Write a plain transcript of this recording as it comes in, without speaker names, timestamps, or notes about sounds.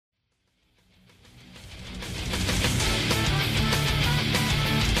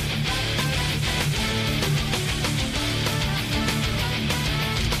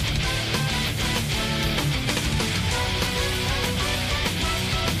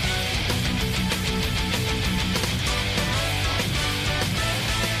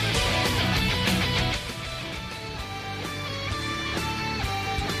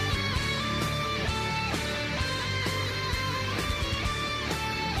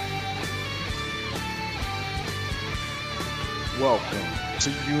welcome to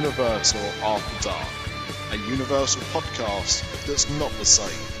Universal After Dark, a Universal podcast that's not the same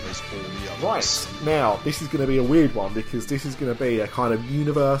as all the others. Right, now, this is going to be a weird one because this is going to be a kind of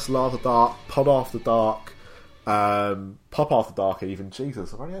Universal After Dark, Pod After Dark, Pop After Dark even,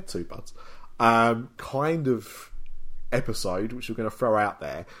 Jesus, I've only had two buds, kind of episode, which we're going to throw out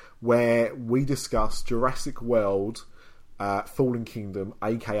there, where we discuss Jurassic World Fallen Kingdom,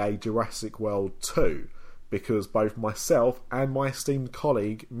 aka Jurassic World 2, because both myself and my esteemed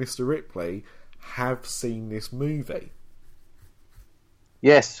colleague, Mr. Ripley, have seen this movie.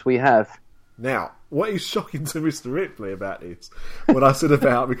 Yes, we have. Now, what is shocking to Mr. Ripley about this, when I said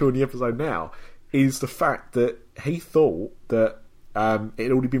about recording the episode now, is the fact that he thought that it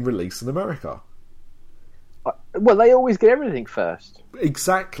had already been released in America. Well, they always get everything first.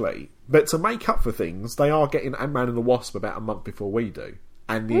 Exactly. But to make up for things, they are getting Ant-Man and the Wasp about a month before we do.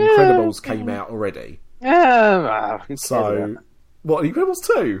 And The Incredibles came out already. So, what, The Incredibles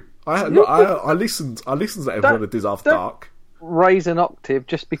 2? I listened to that episode of Diz After Dark. Raise an octave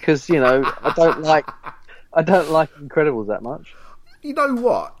just because, I don't like Incredibles that much. You know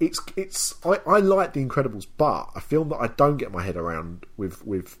what? I like The Incredibles, but a film that I don't get my head around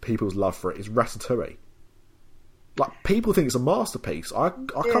with people's love for it is Ratatouille. Like, people think it's a masterpiece. I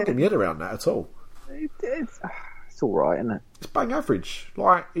can't get my head around that at all. It's all right, isn't it? It's bang average.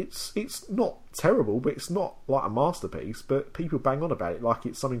 Like, it's not terrible, but it's not like a masterpiece. But people bang on about it like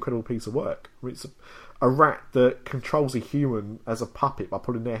it's some incredible piece of work. I mean, it's a rat that controls a human as a puppet by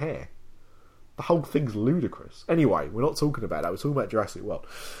pulling their hair. The whole thing's ludicrous. Anyway, we're not talking about that. We're talking about Jurassic World.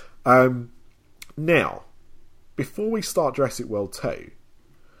 Now, before we start Jurassic World 2,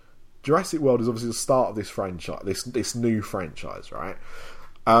 Jurassic World is obviously the start of this franchise, this new franchise, right?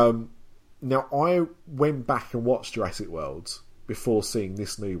 Now, I went back and watched Jurassic World before seeing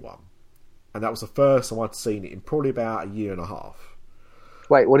this new one. And that was the first time I'd seen it in probably about a year and a half.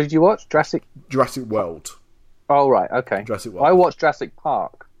 Wait, what did you watch? Jurassic World. Oh, right, okay. Jurassic World. I watched Jurassic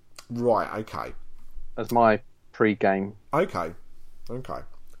Park. Right, okay. As my pre-game. Okay. And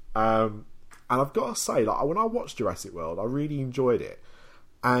I've got to say, like, when I watched Jurassic World, I really enjoyed it.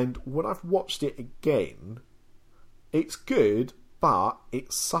 And when I've watched it again, it's good, but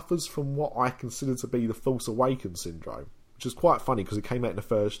it suffers from what I consider to be the Force Awakens syndrome, which is quite funny because it came out in the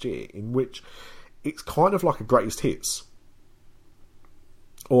first year, in which it's kind of like a greatest hits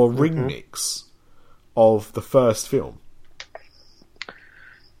or a remix of the first film.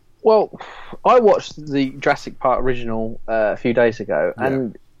 Well, I watched the Jurassic Park original a few days ago,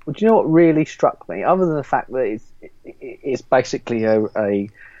 and do you know what really struck me? Other than the fact that it's basically what's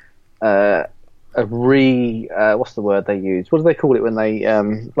the word they use? What do they call it when they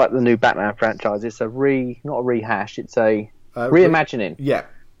like the new Batman franchise? It's not a rehash. It's a reimagining. Yeah.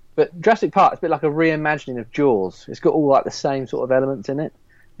 But Jurassic Park is a bit like a reimagining of Jaws. It's got all like the same sort of elements in it.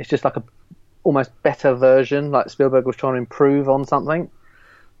 It's just like a almost better version. Like Spielberg was trying to improve on something,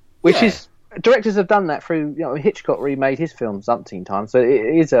 which is directors have done that through. Hitchcock remade his films umpteen times, so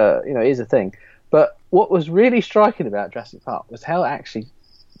it is a thing. But what was really striking about Jurassic Park was how actually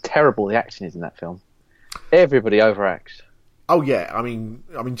terrible the acting is in that film. Everybody overacts. Oh yeah, I mean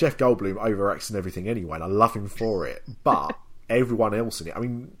Jeff Goldblum overacts in everything anyway, and I love him for it. But everyone else in it, I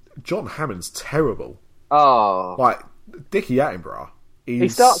mean, John Hammond's terrible. Oh, like Dickie Attenborough. He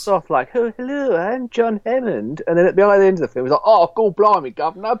starts off like, "Oh, hello, I'm John Hammond," and then at the end of the film, he's like, "Oh, God blimey,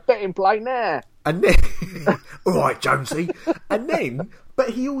 governor, betting play now." And then, all right, Jonesy. And then,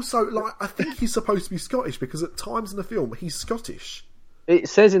 but he also, like, I think he's supposed to be Scottish because at times in the film he's Scottish. It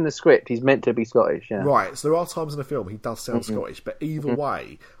says in the script he's meant to be Scottish, yeah. Right, so there are times in the film he does sound Scottish, but either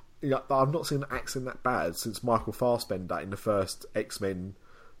way, I've not seen an accent that bad since Michael Fassbender in the first X-Men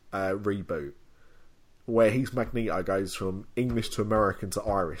reboot, where his Magneto goes from English to American to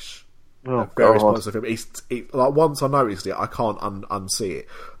Irish. Oh, various parts of the film. Like, once I noticed it, I can't unsee it,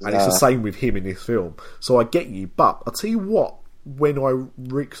 and it's the same with him in this film. So I get you, but I'll tell you what. When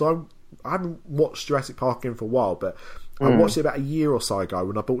because I haven't watched Jurassic Park again for a while, but I watched it about a year or so ago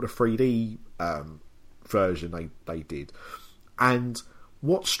when I bought the 3D version they did, and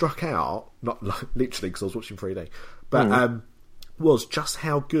what struck out, not literally because I was watching 3D, but was just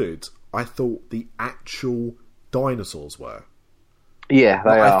how good I thought the actual dinosaurs were. Yeah,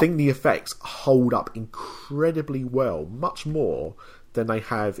 they are. I think the effects hold up incredibly well, much more than they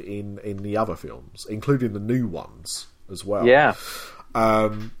have in the other films, including the new ones as well. Yeah.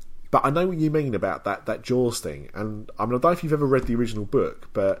 But I know what you mean about that Jaws thing, and I don't know if you've ever read the original book,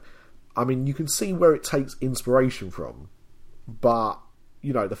 but I mean, you can see where it takes inspiration from, but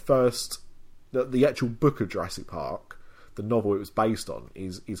the actual book of Jurassic Park, the novel it was based on,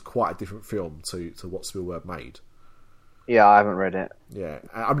 is quite a different film to what Spielberg made. Yeah, I haven't read it. Yeah,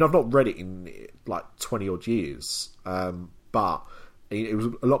 I mean, I've not read it in like 20 odd years, but it was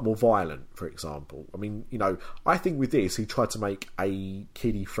a lot more violent, for example. I mean, I think with this, he tried to make a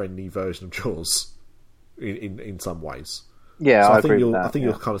kiddie-friendly version of Jaws in some ways. Yeah, so I agree with that. I think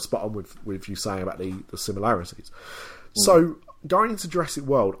you're kind of spot on with you saying about the similarities. So, going into Jurassic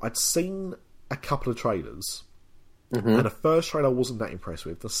World, I'd seen a couple of trailers, and the first trailer I wasn't that impressed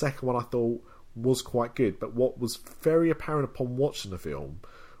with. The second one I thought was quite good, but what was very apparent upon watching the film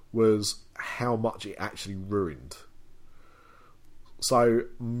was how much it actually ruined. So,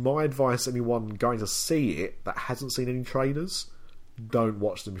 my advice to anyone going to see it that hasn't seen any trailers, don't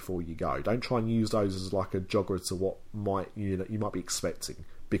watch them before you go. Don't try and use those as like a jogger to what you might be expecting,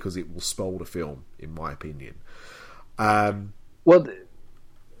 because it will spoil the film, in my opinion. Well,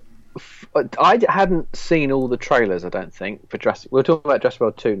 I hadn't seen all the trailers, I don't think, for Jurassic. We're talking about Jurassic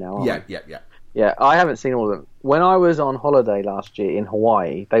World 2 now, aren't we? Yeah, I haven't seen all of them. When I was on holiday last year in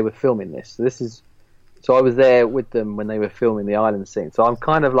Hawaii, they were filming this. So I was there with them when they were filming the island scene. So I'm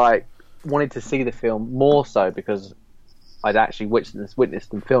kind of like wanted to see the film more so because I'd actually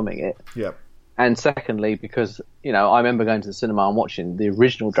witnessed them filming it. Yeah. And secondly, because, I remember going to the cinema and watching the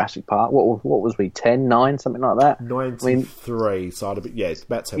original Jurassic Park. What was we, 10, 9, something like that? 93, so it's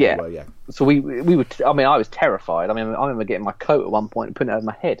about 10 yeah. we were, yeah. So we were, I was terrified. I remember getting my coat at one point and putting it over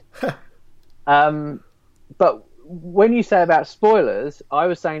my head. But when you say about spoilers,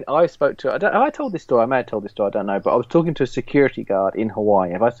 I spoke to, have I told this story? I may have told this story, I don't know, but I was talking to a security guard in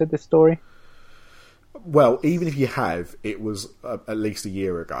Hawaii. Have I said this story? Well, even if you have, it was at least a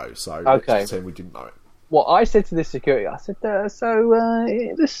year ago, so okay. Let's pretend we didn't know it. Well, I said to this security, I said,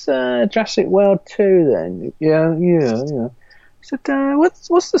 this Jurassic World 2 then? Yeah. I said, what's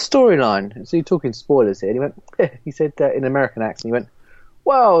the storyline? So you're talking spoilers here. And he went, he said in an American accent, he went,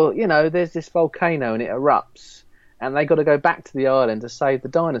 well, there's this volcano and it erupts, and they got to go back to the island to save the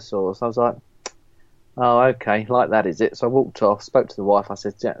dinosaurs. I was like, oh, okay, like that is it. So I walked off, spoke to the wife. I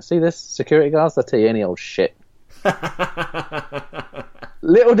said, yeah, see this security guards? They'll tell you any old shit.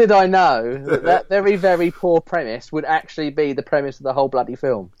 Little did I know that very, very poor premise would actually be the premise of the whole bloody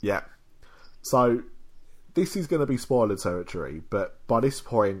film. Yeah. So this is going to be spoiler territory, but by this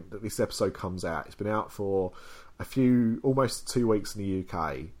point that this episode comes out, it's been out for almost 2 weeks in the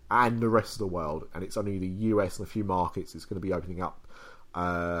UK and the rest of the world, and it's only the US and a few markets it's going to be opening up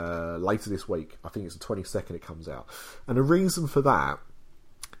later this week. I think it's the 22nd it comes out, and the reason for that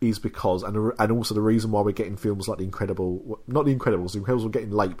is because, and also the reason why we're getting films like The Incredibles were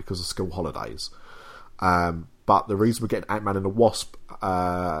getting late because of school holidays, but the reason we're getting Ant-Man and the Wasp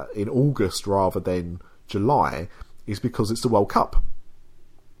in August rather than July is because it's the World Cup.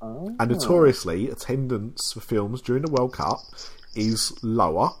 Oh. And notoriously, attendance for films during the World Cup is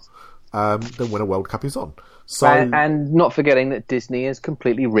lower than when a World Cup is on. So, and not forgetting that Disney has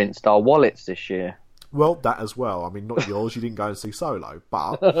completely rinsed our wallets this year. Well, that as well. I mean, not yours, you didn't go and see Solo,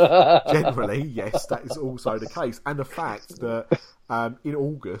 but generally, yes, that is also the case. And the fact that in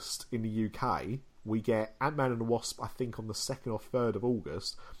August, in the UK, we get Ant-Man and the Wasp, I think, on the 2nd or 3rd of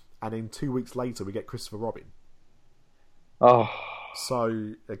August, and then 2 weeks later, we get Christopher Robin. Oh.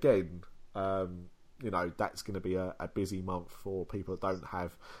 So, again, that's going to be a busy month for people that don't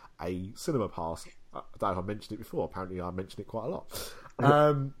have a cinema pass. I don't know if I mentioned it before. Apparently, I mentioned it quite a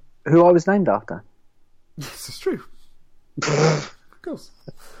lot. Who I was named after. Yes, it's true. Of course.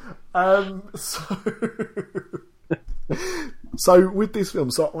 So with this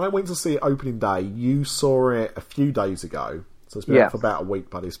film, so I went to see it opening day. You saw it a few days ago, so it's been out for about a week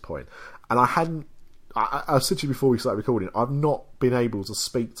by this point. And I said to you before we started recording, I've not been able to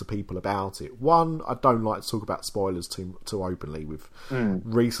speak to people about it. One, I don't like to talk about spoilers too openly with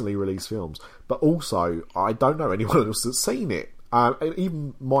recently released films. But also, I don't know anyone else that's seen it.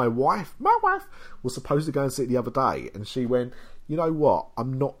 Even my wife was supposed to go and see it the other day, and she went, you know what,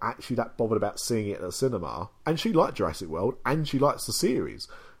 I'm not actually that bothered about seeing it at the cinema. And she liked Jurassic World, and she likes the series.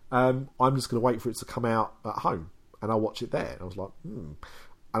 I'm just going to wait for it to come out at home, and I'll watch it there. And I was like, And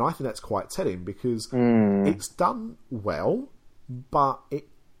I think that's quite telling, because it's done well, but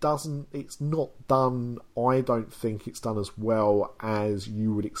it's not done, I don't think it's done as well as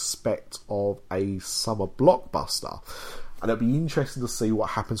you would expect of a summer blockbuster. And it'll be interesting to see what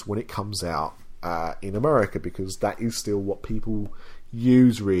happens when it comes out in America, because that is still what people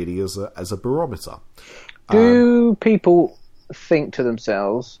use really as a barometer. Do people think to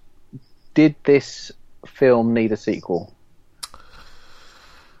themselves, did this film need a sequel?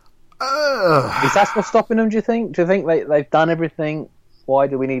 Is that what's stopping them, do you think? Do you think they've done everything? Why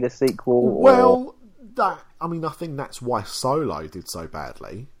do we need a sequel? Well, I think that's why Solo did so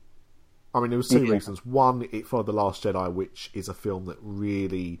badly. I mean, there was two reasons. One, it followed The Last Jedi, which is a film that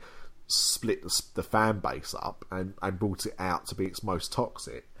really split the fan base up and brought it out to be its most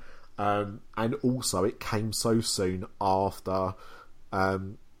toxic. And also, it came so soon after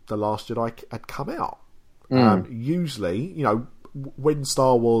The Last Jedi had come out. Usually, when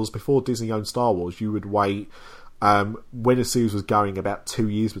Star Wars, before Disney owned Star Wars, you would wait when a series was going about 2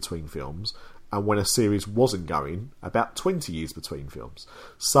 years between films, and when a series wasn't going, about 20 years between films.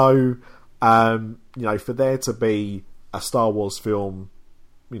 So, for there to be a Star Wars film,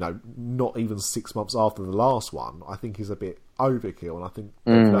 not even 6 months after the last one, I think is a bit overkill, and I think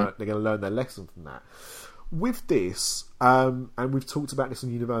they're going to learn their lesson from that. With this, and we've talked about this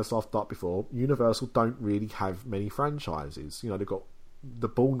in Universal After Dark before, Universal don't really have many franchises. They've got the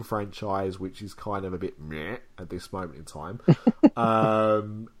Bourne franchise, which is kind of a bit meh at this moment in time.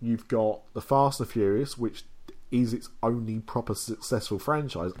 You've got the Fast and Furious, which is its only proper successful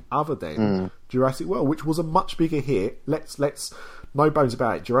franchise other than Jurassic World, which was a much bigger hit. Let's no bones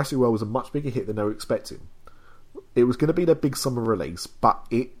about it. Jurassic World was a much bigger hit than they were expecting. It was going to be their big summer release, but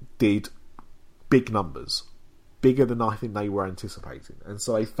it did big numbers, bigger than I think they were anticipating, and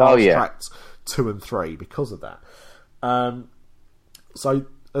so they fast-tracked 2 and 3 because of that. So,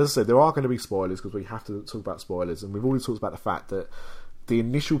 as I said, there are going to be spoilers because we have to talk about spoilers, and we've already talked about the fact that the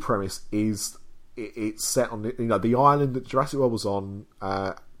initial premise is it's set on the island that Jurassic World was on.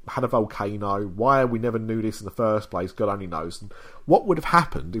 Had a volcano. Why we never knew this in the first place, God only knows. And what would have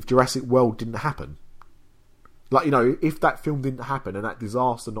happened if Jurassic World didn't happen? If that film didn't happen and that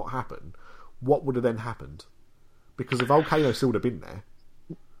disaster not happen, what would have then happened? Because the volcano still would have been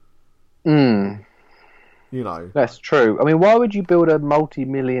there. That's true. I mean, why would you build a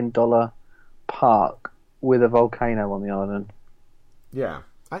multi-million-dollar park with a volcano on the island? Yeah.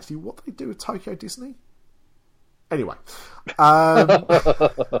 Actually, what do they do with Tokyo Disney? Anyway. Isn't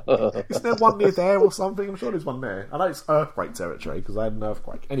there one near there or something? I'm sure there's one there. I know it's earthquake territory because I had an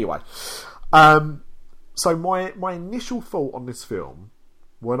earthquake. Anyway. So my initial thought on this film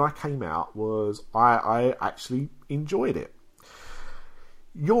when I came out was I actually enjoyed it.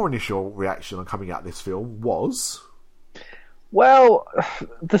 Your initial reaction on coming out of this film was? Well,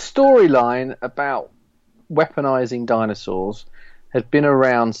 the storyline about weaponizing dinosaurs had been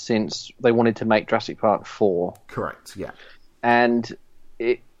around since they wanted to make Jurassic Park 4. Correct, yeah. And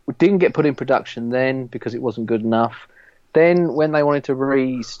it didn't get put in production then because it wasn't good enough. Then, when they wanted to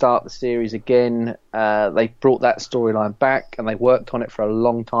restart the series again, they brought that storyline back and they worked on it for a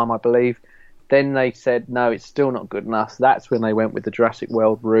long time, I believe. Then they said, no, it's still not good enough. So that's when they went with the Jurassic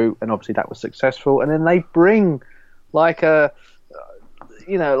World route, and obviously that was successful. And then they bring, like I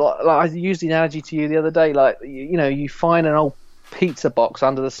used the analogy to you the other day, you find an old pizza box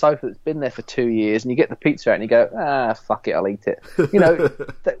under the sofa that's been there for 2 years, and you get the pizza out and you go, fuck it, I'll eat it.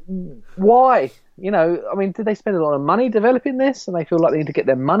 Why? I mean, did they spend a lot of money developing this and they feel like they need to get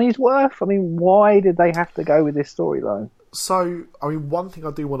their money's worth? I mean, why did they have to go with this storyline? So, I mean, one thing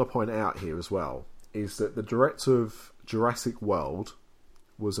I do want to point out here as well is that the director of Jurassic World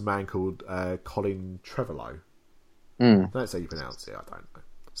was a man called Colin Trevorrow. That's how you pronounce it, I don't know.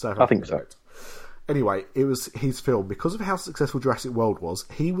 So I think so. Anyway, it was his film. Because of how successful Jurassic World was,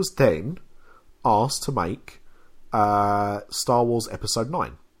 he was then asked to make Star Wars Episode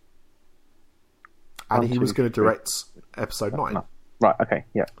 9. And he was going to direct Episode 9. Oh, right, okay,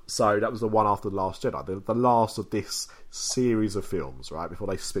 yeah. So that was the one after The Last Jedi. The last of this series of films, right? Before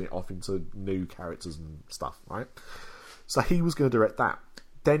they spin it off into new characters and stuff, right? So he was going to direct that.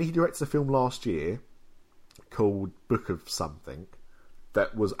 Then he directed a film last year called Book of Something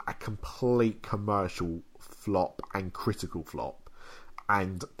that was a complete commercial flop and critical flop,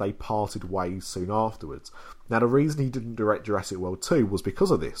 and they parted ways soon afterwards. Now, the reason he didn't direct Jurassic World 2 was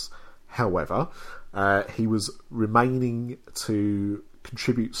because of this. However, he was remaining to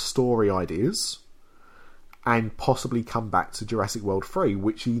contribute story ideas and possibly come back to Jurassic World 3,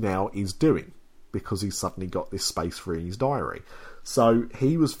 which he now is doing because he's suddenly got this space free in his diary. So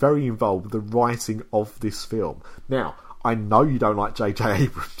he was very involved with the writing of this film. Now, I know you don't like J.J.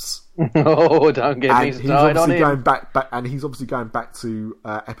 Abrams. Oh, don't get me started on him. And he's obviously going back to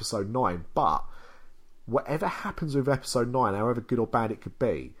Episode 9. But whatever happens with Episode 9, however good or bad it could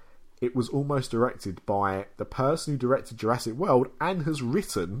be, it was almost directed by the person who directed Jurassic World and has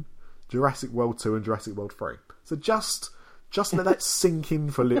written Jurassic World 2 and Jurassic World 3. So just let that sink in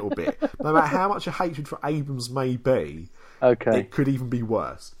for a little bit. No matter how much a hatred for Abrams may be, it could even be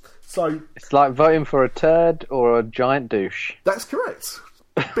worse. So it's like voting for a turd or a giant douche. That's correct.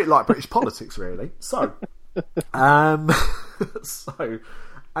 A bit like British politics, really. So, so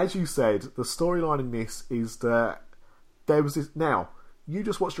as you said, the storyline in this is that there was this. Now, you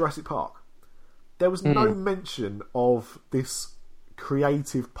just watched Jurassic Park. There was no mention of this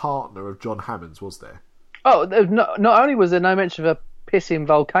creative partner of John Hammond's, was there? Oh, not only was there no mention of a pissing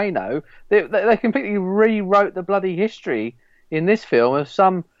volcano, they completely rewrote the bloody history in this film of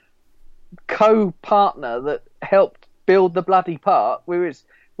some co-partner that helped build the bloody park, where it's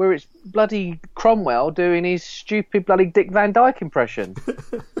bloody Cromwell doing his stupid bloody Dick Van Dyke impression.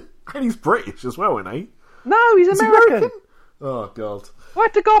 And he's British as well, isn't he? No, he's American. Oh, God. I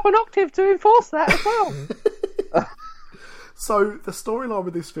had to go up an octave to enforce that as well. So the storyline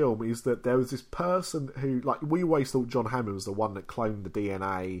with this film is that there was this person who, like, we always thought John Hammond was the one that cloned the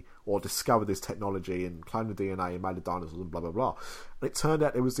DNA or discovered this technology and cloned the DNA and made the dinosaurs and blah, blah, blah. And it turned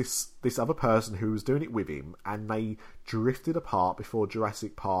out there was this other person who was doing it with him, and they drifted apart before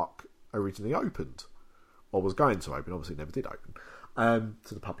Jurassic Park originally opened. Or was going to open, obviously it never did open,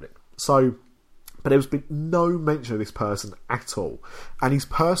 to the public. So, but there's been no mention of this person at all. And his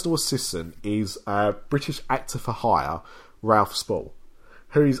personal assistant is a British actor for hire, Ralph Spall,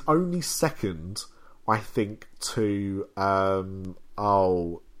 who is only second, I think, to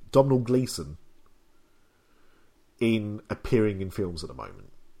Domhnall Gleeson in appearing in films at the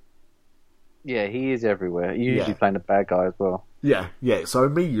moment. Yeah, he is everywhere. Usually playing a bad guy as well. Yeah. So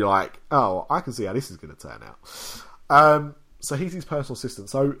immediately, like, oh, I can see how this is going to turn out. So he's his personal assistant.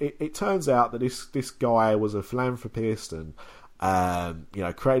 So it turns out that this guy was a philanthropist and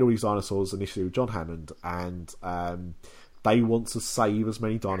created all these dinosaurs initially with John Hammond, and they want to save as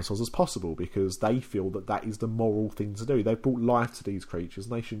many dinosaurs as possible because they feel that is the moral thing to do. They've brought life to these creatures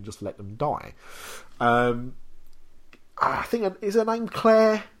and they shouldn't just let them die. I think, is her name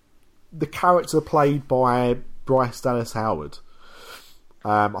Claire? The character played by Bryce Dallas Howard.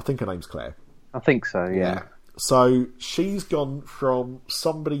 I think her name's Claire. I think so, yeah. So she's gone from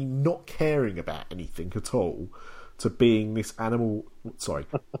somebody not caring about anything at all to being this dinosaur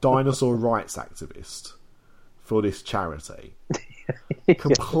rights activist for this charity.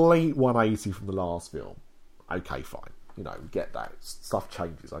 Complete 180 from the last film. Okay, fine. Get that. Stuff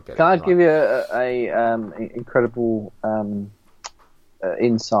changes. I get it. Can I give you a incredible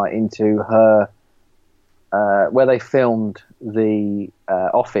insight into her, where they filmed the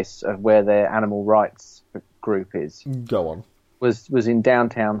office of where their animal rights group is? Go on. Was in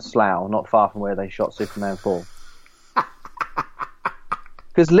downtown Slough, not far from where they shot Superman 4.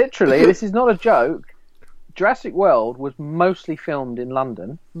 Because literally, this is not a joke, Jurassic World was mostly filmed in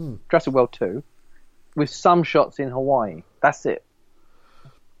London, Jurassic World 2, with some shots in Hawaii. That's it.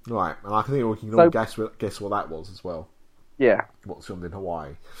 Right, and I think we can all guess what that was as well. Yeah. What's filmed in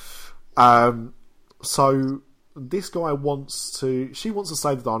Hawaii. So this guy wants to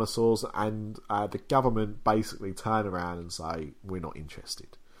save the dinosaurs, and the government basically turn around and say, we're not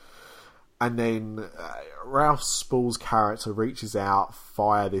interested. And then Ralph Spall's character reaches out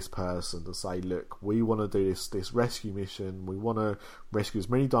via this person to say, look, we want to do this rescue mission. We want to rescue as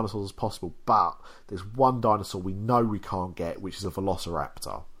many dinosaurs as possible, but there's one dinosaur we know we can't get, which is a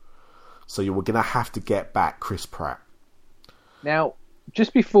velociraptor. So you're going to have to get back Chris Pratt. Now,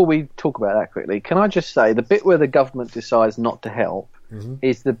 just before we talk about that quickly, can I just say the bit where the government decides not to help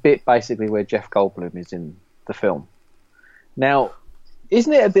is the bit basically where Jeff Goldblum is in the film. Now,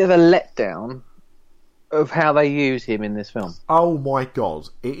 isn't it a bit of a letdown of how they use him in this film? Oh my God,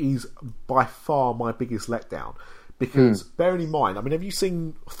 it is by far my biggest letdown. Because, bearing in mind, have you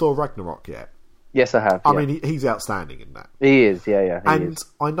seen Thor Ragnarok yet? Yes, I have. I mean, he's outstanding in that. He is, yeah. And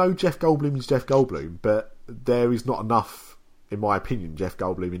I know Jeff Goldblum is Jeff Goldblum, but there is not enough, in my opinion, Jeff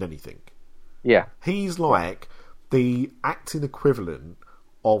Goldblum in anything. Yeah. He's like the acting equivalent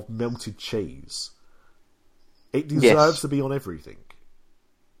of melted cheese. It deserves to be on everything.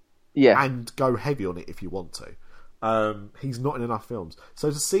 Yeah. And go heavy on it if you want to. He's not in enough films. So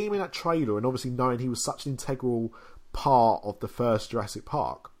to see him in that trailer, and obviously knowing he was such an integral part of the first Jurassic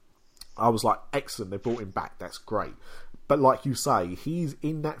Park, I was like, excellent, they brought him back, that's great. But like you say, he's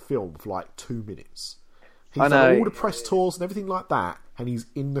in that film for like 2 minutes. He's done all the press tours and everything like that, and he's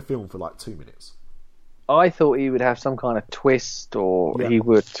in the film for like 2 minutes. I thought he would have some kind of twist, or he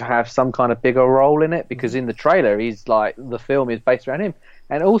would have some kind of bigger role in it, because in the trailer, he's like, the film is based around him.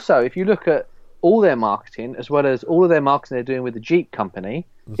 And also, if you look at all their marketing, as well as all of their marketing they're doing with the Jeep company,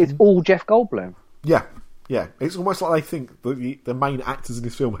 it's all Jeff Goldblum. Yeah. It's almost like they think the main actors in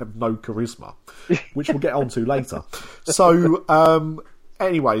this film have no charisma, which we'll get onto later. So,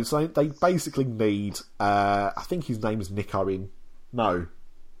 anyway, so they basically need, I think his name is Nick Owen. No.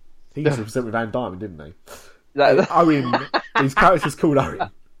 He used to present with Van Diamond, didn't he? Owen, his character's called Owen.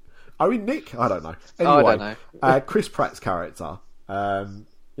 Owen Nick? I don't know. Anyway, I don't know. Chris Pratt's character,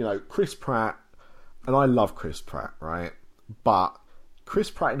 Chris Pratt, and I love Chris Pratt, right? But Chris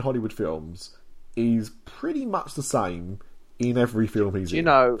Pratt in Hollywood films is pretty much the same in every film he's in. You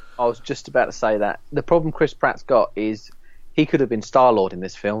know, I was just about to say that. The problem Chris Pratt's got is he could have been Star-Lord in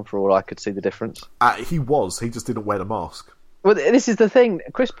this film, for all I could see the difference. He was. He just didn't wear the mask. Well, this is the thing.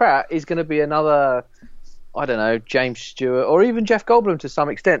 Chris Pratt is going to be another, I don't know, James Stewart, or even Jeff Goldblum to some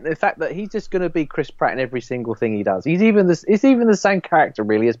extent. The fact that he's just going to be Chris Pratt in every single thing he does. He's even the same character,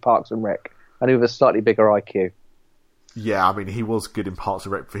 really, as Parks and Rec, and with a slightly bigger IQ. Yeah, I mean, he was good in Parks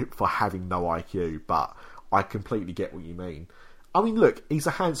and Rec for having no IQ, but I completely get what you mean. I mean, look, he's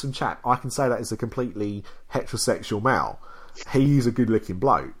a handsome chap. I can say that as a completely heterosexual male. He's a good-looking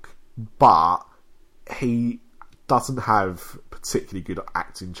bloke, but he doesn't have particularly good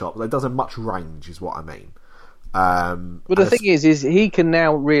acting chops. He doesn't have much range, is what I mean. Well, the thing is he can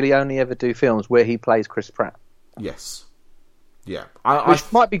now really only ever do films where he plays Chris Pratt. Yes. Yeah.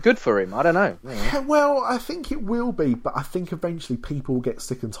 Which might be good for him, I don't know. Well, I think it will be, but I think eventually people will get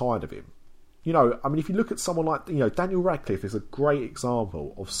sick and tired of him. You know, I mean, if you look at someone like, you know, Daniel Radcliffe is a great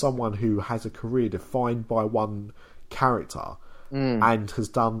example of someone who has a career defined by one character and has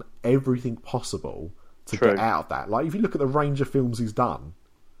done everything possible to get out of that. Like, if you look at the range of films he's done,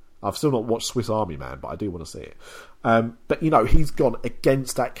 I've still not watched Swiss Army Man, but I do want to see it. But, you know, he's gone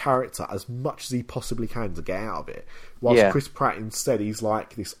against that character as much as he possibly can to get out of it. Whilst Chris Pratt, instead, he's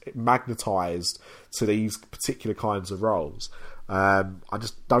like this magnetised to these particular kinds of roles. I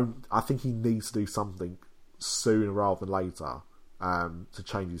think he needs to do something sooner rather than later to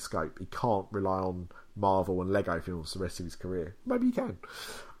change his scope. He can't rely on Marvel and Lego films for the rest of his career. Maybe he can.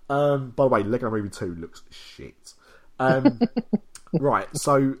 By the way, Lego Movie 2 looks shit. Right,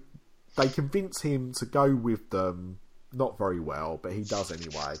 so they convince him to go with them. Not very well, but he does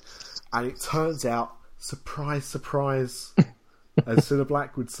anyway. And it turns out, surprise, surprise, as Cilla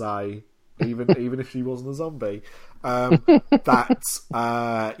Black would say, even if she wasn't a zombie,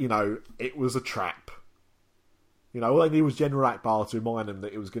 that you know, it was a trap. You know, all they needed was General Akbar to remind them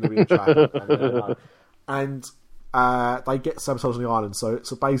that it was going to be a trap. And they get sabotaged on the island. So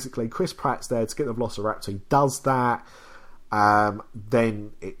basically, Chris Pratt's there to get the Velociraptor. He does that.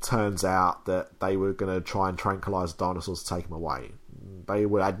 Then it turns out that they were going to try and tranquilise the dinosaurs to take him away. They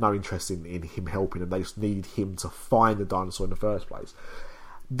had no interest in him helping them. They just needed him to find the dinosaur in the first place.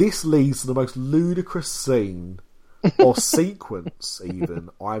 This leads to the most ludicrous scene or sequence, even,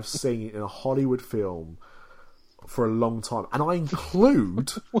 I've seen in a Hollywood film for a long time. And I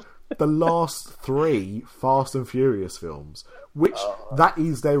include the last 3 Fast and Furious films, which that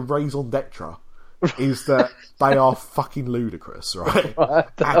is their raison d'etre, is that they are fucking ludicrous, right?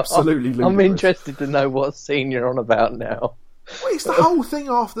 Absolutely ludicrous. I'm interested to know what scene you're on about now. Well, it's the whole thing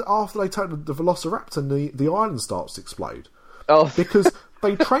after they take the Velociraptor and the island starts to explode. Oh. Because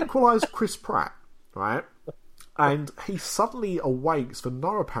they tranquilise Chris Pratt, right? And he suddenly awakes for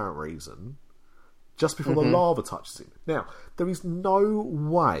no apparent reason just before the lava touches him. Now, there is no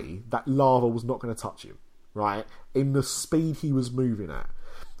way that lava was not going to touch him, right? In the speed he was moving at.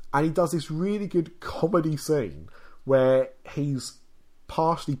 And he does this really good comedy scene where he's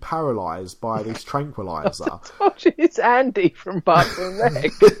partially paralysed by this tranquilizer. It's Andy from Parks and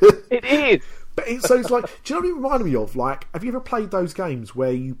Rec. It is. But it's like, do you know what it reminded me of? Like, have you ever played those games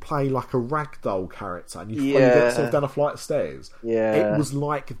where you play like a ragdoll character and you get yourself down a flight of stairs? Yeah. It was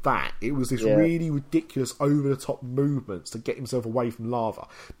like that. It was this really ridiculous, over-the-top movements to get himself away from lava.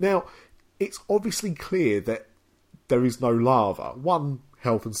 Now, it's obviously clear that there is no lava. 1,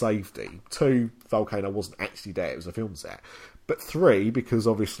 health and safety. 2, volcano wasn't actually there. It was a film set. But 3, because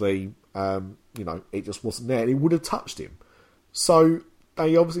obviously, you know, it just wasn't there. It would have touched him. So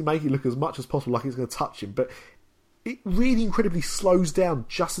they obviously make it look as much as possible like it's going to touch him, but it really incredibly slows down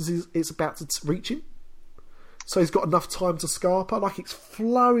just as it's about to reach him. So he's got enough time to scarper, like it's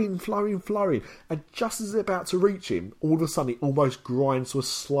flowing, and just as it's about to reach him, all of a sudden it almost grinds to a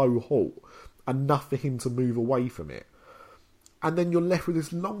slow halt, enough for him to move away from it. And then you're left with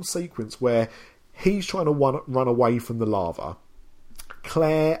this long sequence where he's trying to run away from the lava.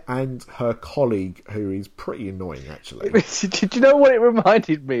 Claire and her colleague, who is pretty annoying, actually. Did you know what it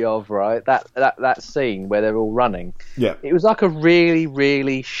reminded me of, right? That scene where they're all running. Yeah. It was like a really,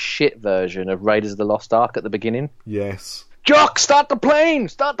 really shit version of Raiders of the Lost Ark at the beginning. Yes. Jock, start the plane,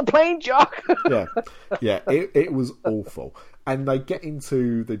 Jock! Yeah, it was awful. And they get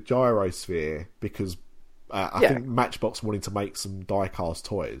into the gyrosphere because I think Matchbox wanted to make some die-cast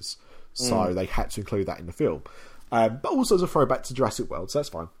toys, so they had to include that in the film. But also as a throwback to Jurassic World, so that's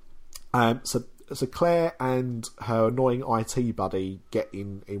fine. So Claire and her annoying IT buddy get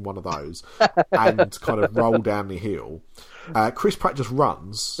in one of those and kind of roll down the hill. Chris Pratt just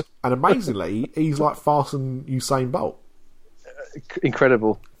runs, and amazingly, he's like faster than Usain Bolt.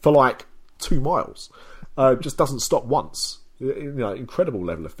 Incredible. for like 2 miles. Just doesn't stop once. Incredible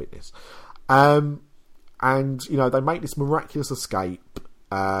level of fitness. And they make this miraculous escape.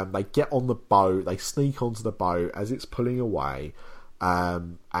 They get on the boat. They sneak onto the boat as it's pulling away.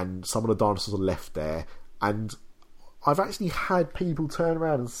 And some of the dinosaurs are left there. And I've actually had people turn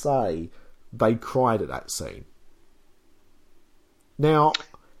around and say they cried at that scene. Now,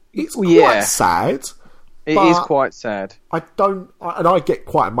 it's quite sad. It is quite sad. I get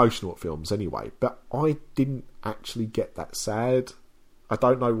quite emotional at films anyway, but I didn't actually get that sad. I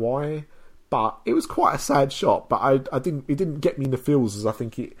don't know why, but it was quite a sad shot. But it didn't get me in the feels as I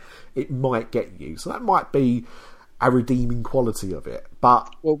think it might get you. So that might be a redeeming quality of it.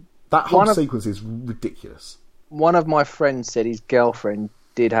 But that whole sequence is ridiculous. One of my friends said his girlfriend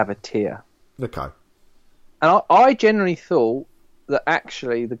did have a tear. Okay. And I generally thought that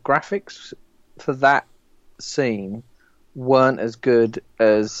actually the graphics for that scene weren't as good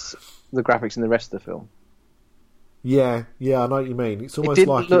as the graphics in the rest of the film. Yeah, I know what you mean. It's almost it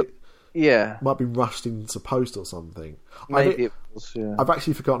might be rushed into post or something. Maybe it was, yeah. I've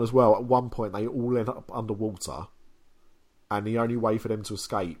actually forgotten as well, at one point they all end up underwater, and the only way for them to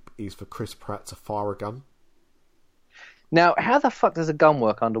escape is for Chris Pratt to fire a gun. Now, how the fuck does a gun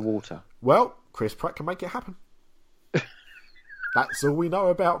work underwater? Well, Chris Pratt can make it happen. That's all we know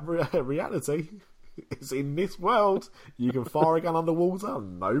about reality. It's in this world. You can fire a gun underwater,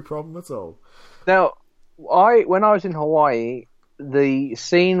 no problem at all. Now, when I was in Hawaii, the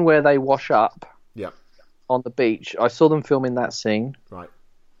scene where they wash up on the beach, I saw them filming that scene. Right.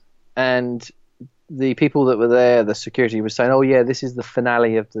 And the people that were there, the security, was saying, "Oh yeah, this is the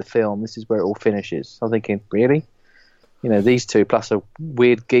finale of the film. This is where it all finishes." I'm thinking, really? These two plus a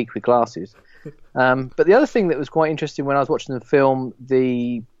weird geek with glasses. But the other thing that was quite interesting when I was watching the film,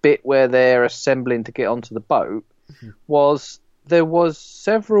 the bit where they're assembling to get onto the boat, was there was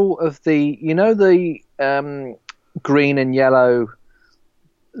several of the green and yellow,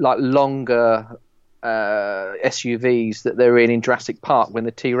 like longer SUVs that they're in Jurassic Park when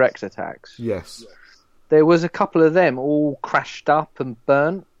the T-Rex attacks. Yes. There was a couple of them all crashed up and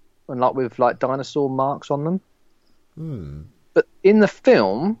burnt, and with dinosaur marks on them. But in the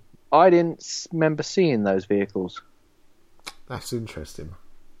film, I didn't remember seeing those vehicles. That's interesting.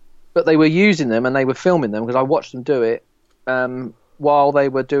 But they were using them and they were filming them because I watched them do it while they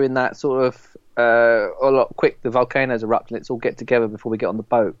were doing that sort of a lot quick. The volcanoes erupt and let's all get together before we get on the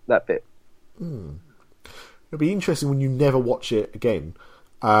boat. That bit. It'll be interesting when you never watch it again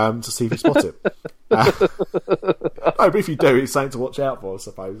to see if you spot it. No, but if you do, it's something to watch out for, I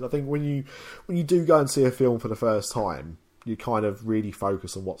suppose. I think when you do go and see a film for the first time, you kind of really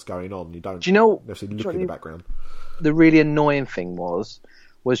focus on what's going on. You don't necessarily look in the background. The really annoying thing was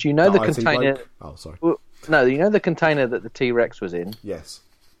the container. Oh, sorry. No, the container that the T-Rex was in. Yes.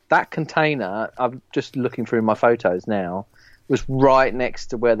 That container, I'm just looking through my photos now, was right next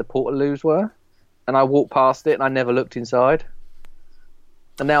to where the Portaloos were, and I walked past it and I never looked inside.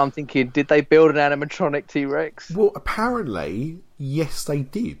 And now I'm thinking, did they build an animatronic T-Rex? Well, apparently, yes, they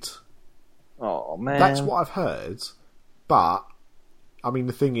did. Oh man, that's what I've heard. But I mean,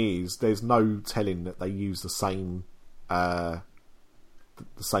 the thing is, there's no telling that they use the same container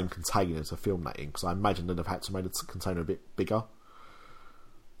to film that in, because I imagine they'd have had to make the container a bit bigger.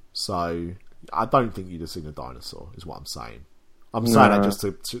 So I don't think you'd have seen a dinosaur, is what I'm saying. I'm saying that just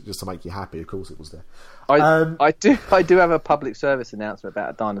to make you happy. Of course, it was there. I do have a public service announcement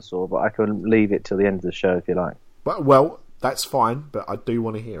about a dinosaur, but I can leave it till the end of the show if you like. But well, that's fine. But I do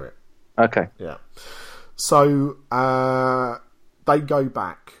want to hear it. Okay. Yeah. So they go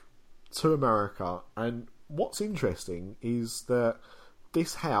back to America, and what's interesting is that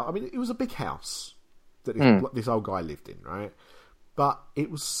this house. I mean, it was a big house that this old guy lived in, right? But it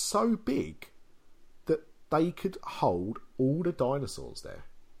was so big that they could hold all the dinosaurs there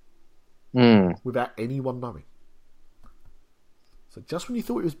without anyone knowing. So just when you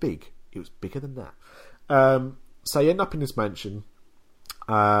thought it was bigger than that. So you end up in this mansion,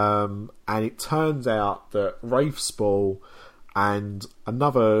 and it turns out that Rafe Spall and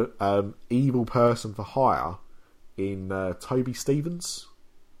another evil person for hire in Toby Stevens,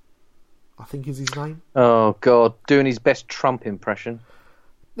 I think is his name. Oh God, doing his best Trump impression.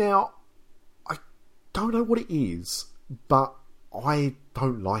 Now, I don't know what it is, but I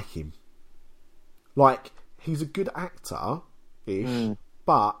don't like him. Like, he's a good actor-ish,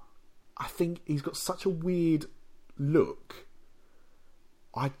 but I think he's got such a weird look.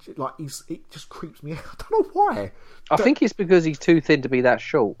 It just creeps me out. I don't know why. I think it's because he's too thin to be that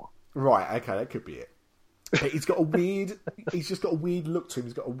short. Right, okay, that could be it. He's got a weird. He's just got a weird look to him.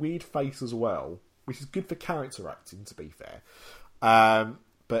 He's got a weird face as well. which is good for character acting, to be fair.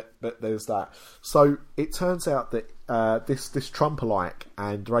 But there's that. So it turns out that this Trump-alike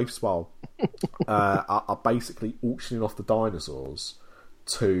and Rafe Spall are basically auctioning off the dinosaurs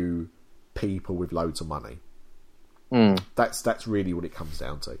to people with loads of money. That's really what it comes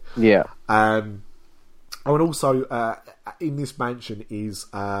down to. Yeah. And also in this mansion is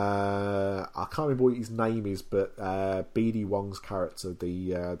I can't remember what his name is, but B.D. Wong's character,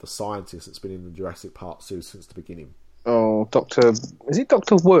 the scientist that's been in the Jurassic Park series since the beginning. Oh, is it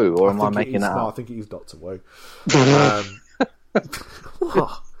Dr. Wu, or am I making that up? No, I think it is Dr. Wu.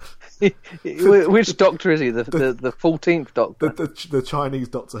 Which doctor is he? The 14th Doctor? The Chinese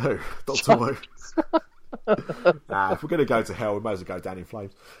Doctor Who. Dr. Wu. If we're going to go to hell, we may as well go down in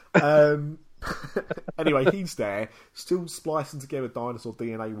flames. Anyway, he's there, still splicing together dinosaur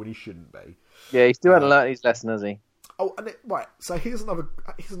DNA when he shouldn't be. Yeah, he still hasn't learnt his lesson, has he? Oh, right. So here's another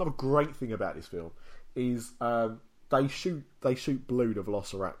great thing about this film is they shoot Blue the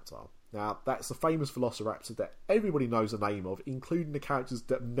Velociraptor. Now that's the famous Velociraptor that everybody knows the name of, including the characters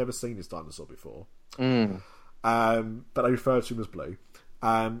that have never seen this dinosaur before. But they refer to him as Blue.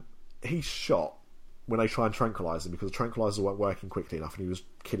 He's shot when they try and tranquilise him because the tranquilizers weren't working quickly enough, and he was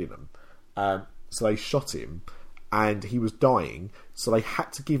killing them. So they shot him, and he was dying. So they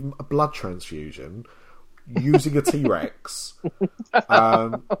had to give him a blood transfusion using a T-Rex,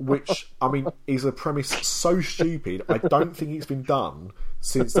 which, I mean, is a premise so stupid. I don't think it's been done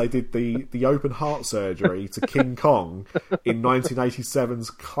since they did the open heart surgery to King Kong in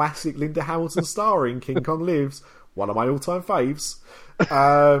 1987's classic Linda Hamilton starring King Kong Lives, one of my all-time faves.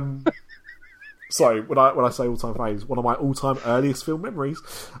 So when I say all-time faves, one of my all-time earliest film memories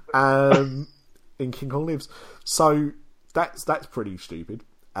in King Kong Lives. So that's pretty stupid,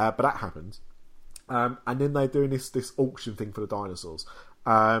 but that happens. And then they're doing this auction thing for the dinosaurs.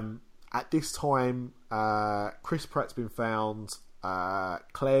 At this time, Chris Pratt's been found,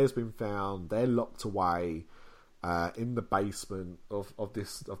 Claire's been found. They're locked away in the basement of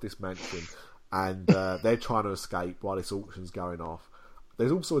this mansion, and they're trying to escape while this auction's going off.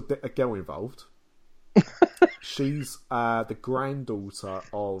 There's also a girl involved. She's the granddaughter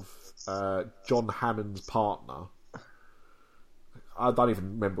of John Hammond's partner. I don't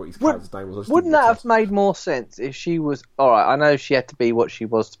even remember what his character's name was. Wouldn't that have made more sense if she was... Alright, I know she had to be what she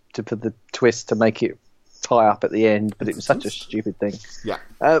was for the twist to make it tie up at the end, but it was such a stupid thing. Yeah.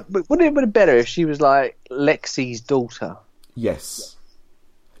 But wouldn't it have been better if she was like Lexi's daughter? Yes.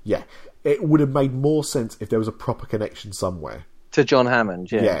 Yeah. It would have made more sense if there was a proper connection somewhere. To John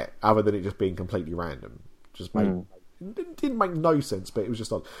Hammond, yeah. Yeah, other than it just being completely random. Just made... It didn't make no sense, but it was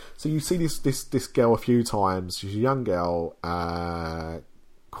just odd. So you see this girl a few times. She's a young girl,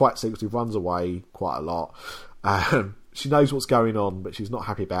 quite secretive, runs away quite a lot. She knows what's going on, but she's not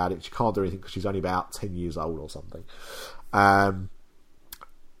happy about it. She can't do anything because she's only about 10 years old or something.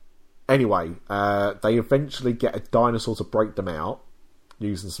 Anyway, they eventually get a dinosaur to break them out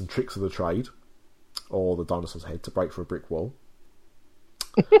using some tricks of the trade, or the dinosaur's head to break through a brick wall.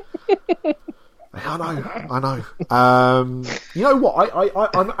 I know. You know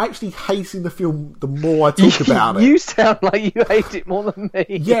what? I'm actually hating the film the more I talk about it. You sound like you hate it more than me.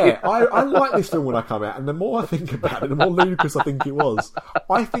 Yeah, I like this film when I come out, and the more I think about it, the more ludicrous I think it was.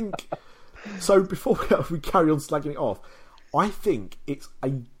 I think... So before we carry on slagging it off, I think it's a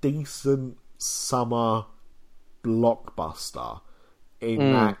decent summer blockbuster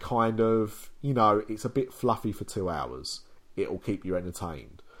in that kind of, you know, it's a bit fluffy for 2 hours. It'll keep you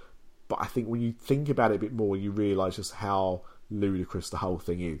entertained. But I think when you think about it a bit more, you realise just how ludicrous the whole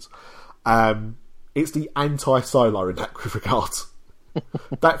thing is. It's the anti-Solo in that regard.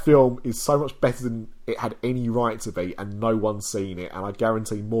 That film is so much better than it had any right to be, and no one's seen it. And I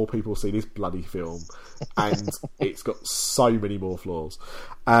guarantee more people see this bloody film, and it's got so many more flaws.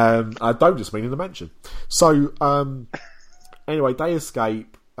 I don't just mean in the mansion. So anyway, they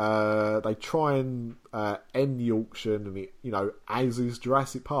escape. They try and end the auction, and it, you know, as is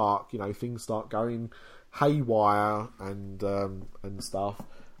Jurassic Park, you know, things start going haywire and stuff.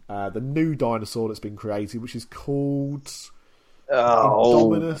 The new dinosaur that's been created, which is called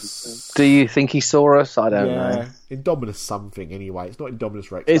Indominus. Do you think he saw us? I don't know. Indominus something. Anyway, it's not Indominus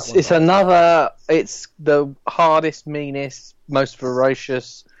Rex. It's another. It's the hardest, meanest, most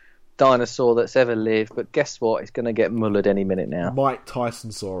ferocious dinosaur that's ever lived, but guess what? It's going to get mullered any minute now. Mike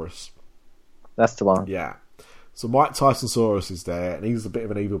Tysonsaurus. That's the one. Yeah. So Mike Tysonsaurus is there, and he's a bit of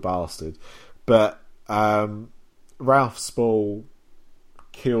an evil bastard. But Ralph Spall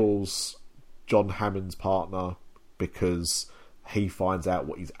kills John Hammond's partner because he finds out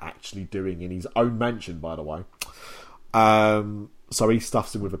what he's actually doing in his own mansion, by the way. So he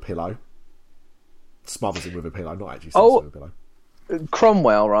stuffs him with a pillow. smothers him with a pillow, not actually Oh. with a pillow.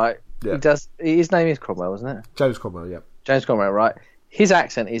 Cromwell, right? Yeah. He does. His name is Cromwell, isn't it? James Cromwell, yeah. James Cromwell, right? His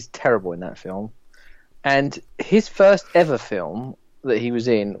accent is terrible in that film, and his first ever film that he was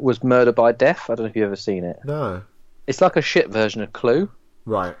in was Murder by Death. I don't know if you've ever seen it. No. It's like a shit version of Clue,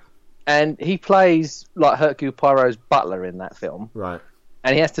 Right, and he plays like Hercule Poirot's butler in that film, right.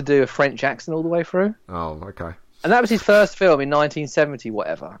 and he has to do a French accent all the way through. Oh, okay. And that was his first film in 1970,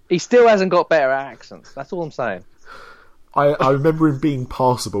 whatever. He still hasn't got better accents. That's all I'm saying. I remember him being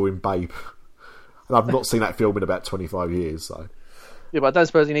passable in Babe. And I've not seen that film in about 25 years, so... Yeah, but I don't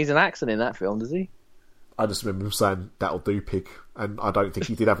suppose he needs an accent in that film, does he? I just remember him saying, "That'll do, pig." And I don't think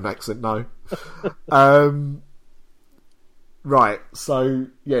he did have an accent, no. Right, so,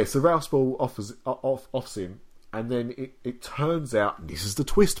 yeah, so Rouseball offs him, and then it turns out, and this is the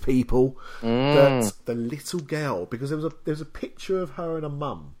twist, people, that the little girl, because there was a picture of her and her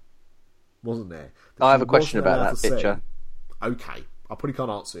mum, wasn't there? I have a question about that picture. Okay, I probably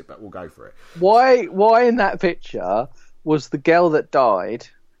can't answer it, but we'll go for it. Why in that picture was the girl that died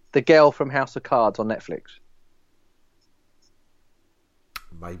the girl from House of Cards on Netflix?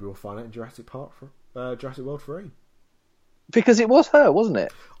 Maybe we'll find out in Jurassic World 3. Because it was her, wasn't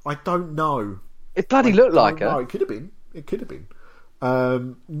it? I don't know. It bloody looked like her. No, it could have been. It could have been.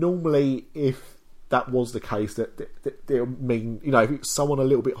 Normally, if that was the case, that mean, if it's someone a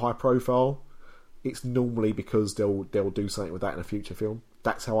little bit high profile, it's normally because they'll do something with that in a future film.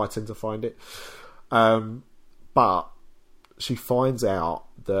 That's how I tend to find it. But she finds out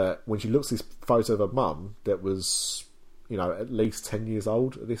that when she looks at this photo of her mum, that was, at least 10 years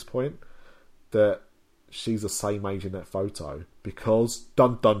old at this point, that she's the same age in that photo, because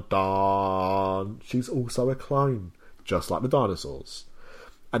dun dun dun, she's also a clone, just like the dinosaurs.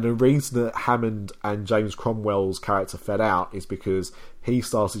 And the reason that Hammond and James Cromwell's character fed out is because he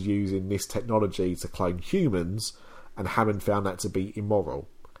started using this technology to clone humans, and Hammond found that to be immoral,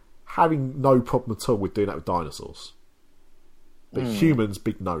 having no problem at all with doing that with dinosaurs, but humans,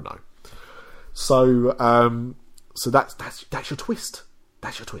 big no. So that's your twist.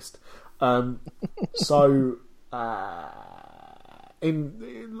 That's your twist.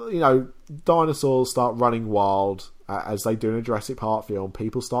 Dinosaurs start running wild as they do in a Jurassic Park film.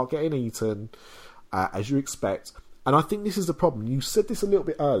 People start getting eaten, as you expect. And I think this is the problem. You said this a little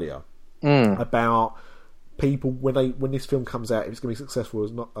bit earlier about people when this film comes out, if it's going to be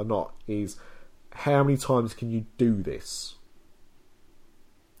successful or not, is how many times can you do this?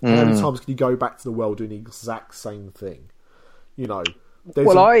 How many times can you go back to the world doing the exact same thing?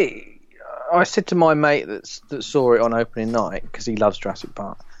 I said to my mate that saw it on opening night, because he loves Jurassic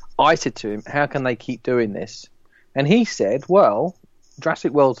Park, I said to him, how can they keep doing this? And he said, well,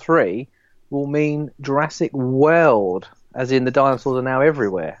 Jurassic World 3 will mean Jurassic World, as in the dinosaurs are now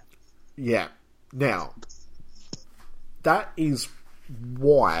everywhere. Yeah. Now, that is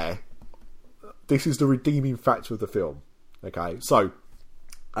why this is the redeeming factor of the film. Okay, so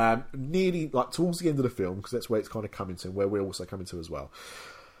nearly towards the end of the film, because that's where it's kind of coming to, and where we're also coming to as well,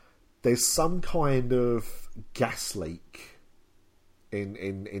 there's some kind of gas leak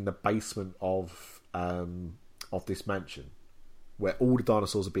in the basement of this mansion, where all the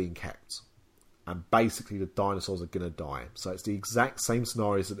dinosaurs are being kept, and basically the dinosaurs are going to die. So it's the exact same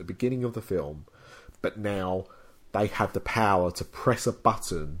scenarios at the beginning of the film, but now they have the power to press a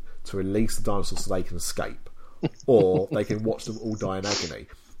button to release the dinosaurs so they can escape, or they can watch them all die in agony.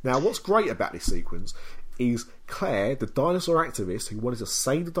 Now, what's great about this sequence is Claire, the dinosaur activist who wanted to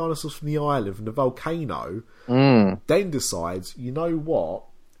save the dinosaurs from the island, from the volcano, then decides, you know what,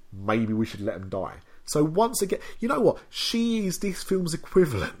 maybe we should let them die. So once again, you know what, she is this film's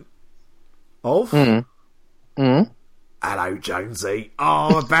equivalent of hello, Jonesy. Oh,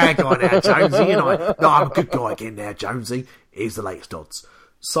 I'm a bad guy now, Jonesy. No, I'm a good guy again now, Jonesy. Here's the latest odds.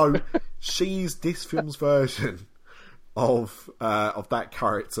 So she's this film's version of that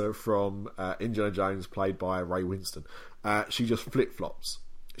character from Indiana Jones, played by Ray Winston. She just flip flops.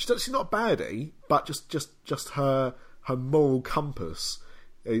 She's not a baddie, but just her moral compass.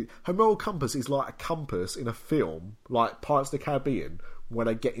 Her moral compass is like a compass in a film, like Pirates of the Caribbean, when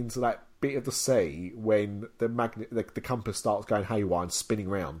they get into that bit of the sea when the compass starts going haywire and spinning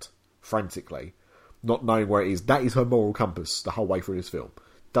round frantically, not knowing where it is. That is her moral compass the whole way through this film.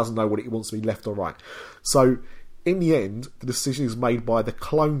 Doesn't know what it wants to be, left or right. So in the end, the decision is made by the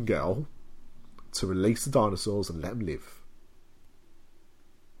clone girl to release the dinosaurs and let them live.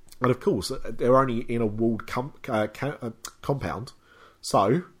 And of course, they're only in a walled compound,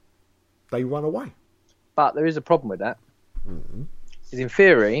 so they run away. But there is a problem with that. Is in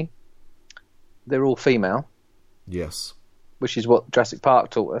theory, they're all female. Yes. which is what Jurassic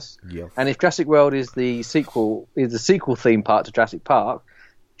Park taught us. Yeah. And if Jurassic World is the sequel theme park to Jurassic Park,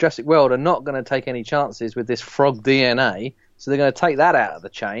 Jurassic World are not going to take any chances with this frog DNA, so they're going to take that out of the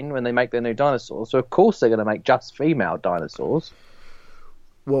chain when they make their new dinosaurs. So of course they're going to make just female dinosaurs.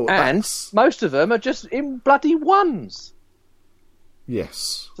 Well, and most of them are just in bloody ones.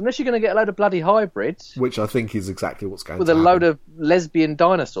 Yes. So unless you're going to get a load of bloody hybrids, which I think is exactly what's going with to a happen. load of lesbian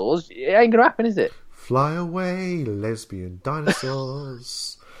dinosaurs, it ain't going to happen, is it? Fly away, lesbian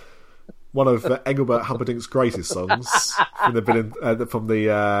dinosaurs. One of Engelbert Humperdinck's greatest songs from the Beavis and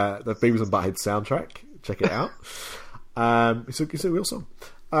Butthead soundtrack. Check it out. It's a real song.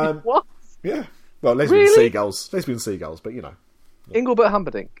 What? Yeah. Well, lesbian seagulls, but you know. Engelbert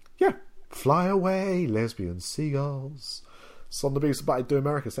Humperdinck. Yeah. Fly away, lesbian seagulls. It's on the Beavis and Butthead Do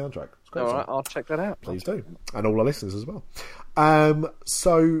America soundtrack. It's a great song. All right, I'll check that out. Please do. And all our listeners as well.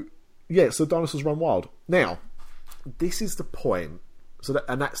 So Dinosaurs Run Wild. Now, this is the point.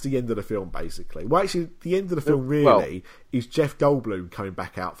 And that's the end of the film, basically. Well, actually, the end of the film really is Jeff Goldblum coming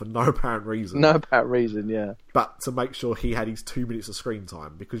back out for no apparent reason. No apparent reason, yeah. But to make sure he had his 2 minutes of screen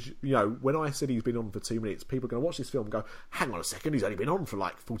time. Because, you know, when I said he's been on for 2 minutes, people are going to watch this film and go, hang on a second, he's only been on for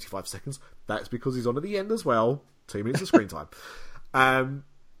like 45 seconds. That's because he's on at the end as well. 2 minutes of screen time.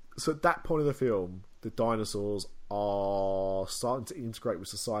 So at that point of the film, the dinosaurs are starting to integrate with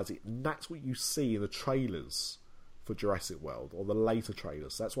society. And that's what you see in the trailers for Jurassic World, or the later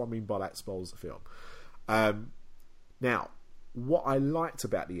trailers. That's what I mean by that spoils the film. Now, what I liked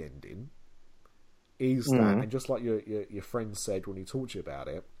about the ending is that, and just like your friend said when he talked to you about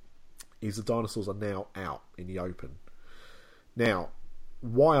it, is the dinosaurs are now out in the open. Now,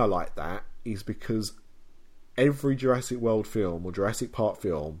 why I like that is because every Jurassic World film or Jurassic Park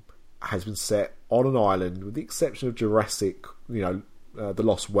film has been set on an island, with the exception of Jurassic, the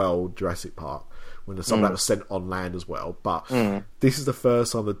Lost World, Jurassic Park, when some of that was sent on land as well. But this is the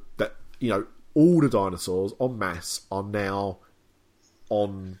first time that all the dinosaurs en masse are now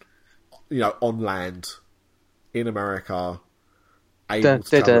on land in America, able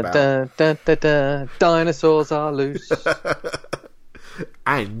to travel about. Dinosaurs are loose.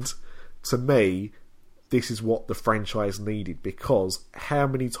 And to me, this is what the franchise needed, because how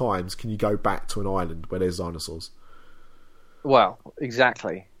many times can you go back to an island where there's dinosaurs? Well,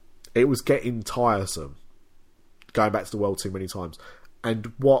 exactly. It was getting tiresome going back to the world too many times.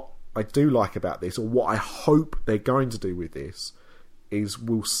 And what I do like about this, or what I hope they're going to do with this, is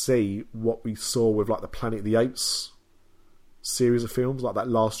we'll see what we saw with like the Planet of the Apes series of films, like that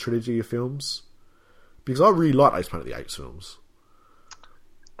last trilogy of films. Because I really like those Planet of the Apes films.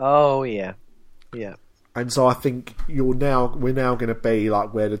 Oh, yeah. Yeah. And so I think we're now going to be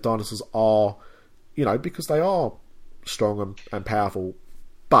like where the dinosaurs are, because they are strong and powerful.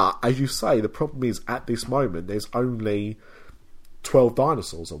 But as you say, the problem is at this moment there's only 12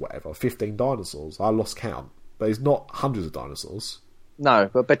 dinosaurs or whatever, 15 dinosaurs. I lost count. There's not hundreds of dinosaurs. No,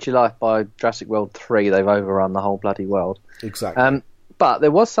 but bet your life by Jurassic World 3 they've overrun the whole bloody world. Exactly. But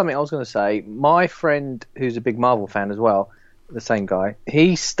there was something I was going to say. My friend, who's a big Marvel fan as well, the same guy,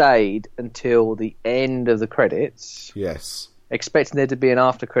 he stayed until the end of the credits. Yes. Expecting there to be an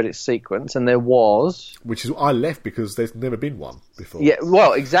after credits sequence, and there was. Which is I left because there's never been one before. Yeah,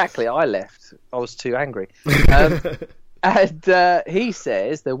 well, exactly. I left. I was too angry. And he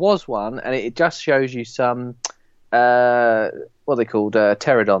says there was one, and it just shows you some, what are they called,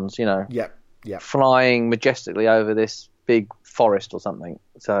 pterodons, Yep. flying majestically over this big forest or something.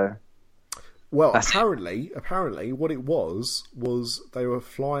 So. Well, apparently, what it was they were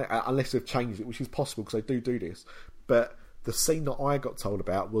flying, unless they've changed it, which is possible because they do this. But the scene that I got told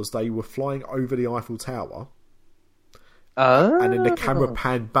about was they were flying over the Eiffel Tower, and then the camera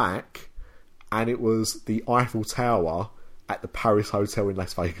panned back, and it was the Eiffel Tower at the Paris Hotel in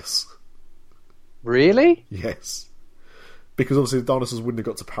Las Vegas. Really? Yes. Because obviously the dinosaurs wouldn't have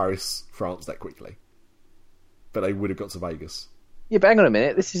got to Paris, France that quickly. But they would have got to Vegas. Yeah, but hang on a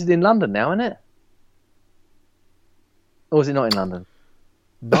minute. This is in London now, isn't it? Or is it not in London?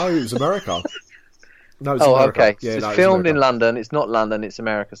 No, it was America. No, it's America. Okay. Yeah, so no, it's filmed America. in London. It's not London. It's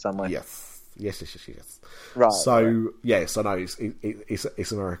America somewhere. Yes. Right. So, right. yes, I know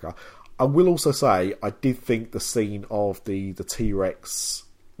it's America. I will also say I did think the scene of the T-Rex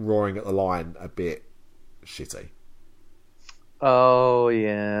roaring at the lion a bit shitty. Oh,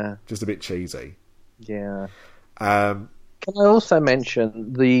 yeah. Just a bit cheesy. Yeah. Um, Can I also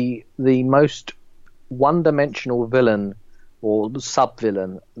mention the most one-dimensional villain or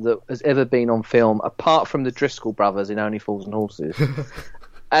sub-villain that has ever been on film, apart from the Driscoll brothers in Only Fools and Horses,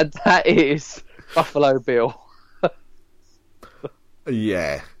 and that is Buffalo Bill.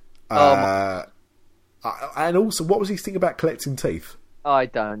 yeah. And also, what was his thing about collecting teeth? I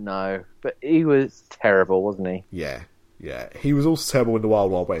don't know, but he was terrible, wasn't he? Yeah. He was also terrible in the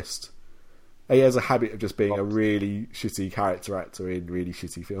Wild Wild West. He has a habit of just being a really shitty character actor in really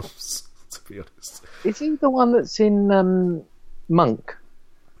shitty films, to be honest. Is he the one that's in Monk?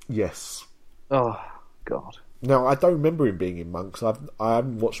 Yes. Oh, God. No, I don't remember him being in Monk, so I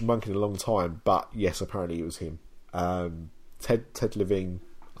haven't watched Monk in a long time, but yes, apparently it was him. Ted Levine,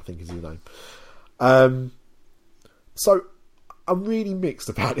 I think is his name. So, I'm really mixed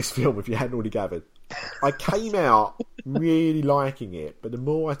about this film, if you hadn't already gathered. I came out really liking it, but the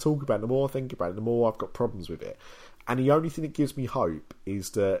more I talk about it, the more I think about it, the more I've got problems with it. And the only thing that gives me hope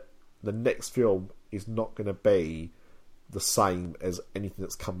is that the next film is not going to be the same as anything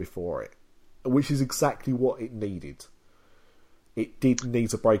that's come before it, which is exactly what it needed. It did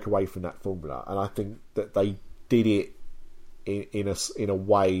need to break away from that formula, and I think that they did it in a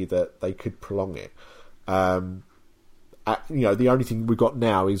way that they could prolong it. The only thing we've got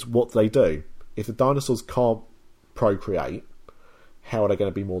now is what do they do? If the dinosaurs can't procreate, how are they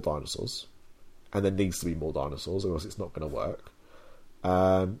going to be more dinosaurs? And there needs to be more dinosaurs, or else it's not going to work.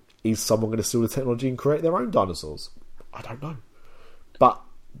 Is someone going to steal the technology and create their own dinosaurs? I don't know. But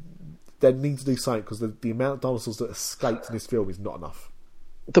they need to do something, because the amount of dinosaurs that escaped in this film is not enough.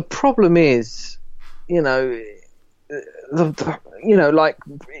 The problem is, like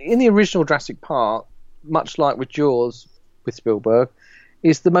in the original Jurassic Park, much like with Jaws with Spielberg,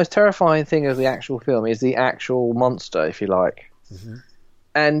 is the most terrifying thing of the actual film is the actual monster, if you like. Mm-hmm.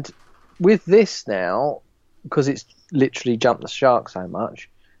 And with this now, because it's literally jumped the shark so much,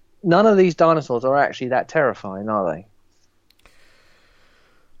 none of these dinosaurs are actually that terrifying, are they?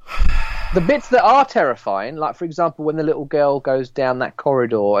 The bits that are terrifying, like for example when the little girl goes down that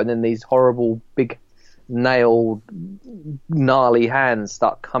corridor and then these horrible big nailed gnarly hands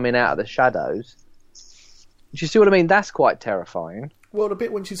start coming out of the shadows. Do you see what I mean? That's quite terrifying. Well, the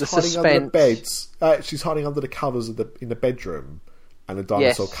bit when she's hiding under the beds, she's hiding under the covers in the bedroom, and the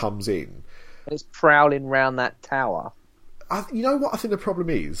dinosaur comes in. And it's prowling round that tower. You know what I think the problem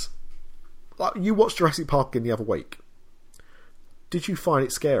is? Like, you watched Jurassic Park again the other week. Did you find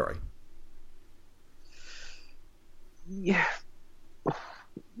it scary? Yeah.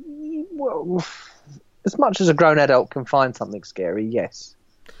 Well, as much as a grown adult can find something scary, yes.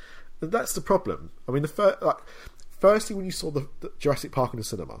 And that's the problem. I mean, firstly, when you saw the Jurassic Park in the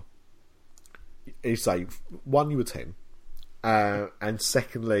cinema, you say, one, you were 10, and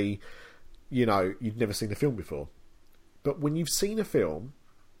secondly, you'd never seen the film before. But when you've seen a film,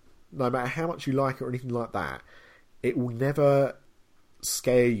 no matter how much you like it or anything like that, it will never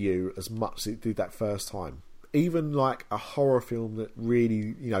scare you as much as it did that first time. Even like a horror film that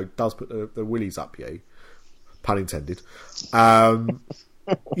really, does put the willies up you, pun intended. The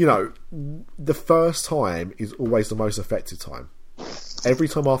first time is always the most effective time. Every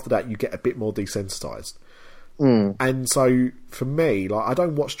time after that, you get a bit more desensitized. And so, for me, like, I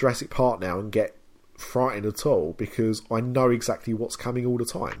don't watch Jurassic Park now and get frightened at all, because I know exactly what's coming all the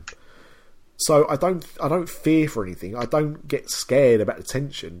time. So I don't fear for anything. I don't get scared about the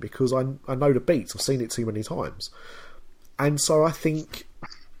tension, because I know the beats. I've seen it too many times. And so I think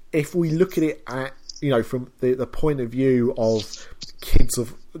if we look at it from the point of view of kids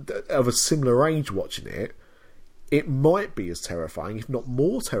of a similar age watching it, it might be as terrifying, if not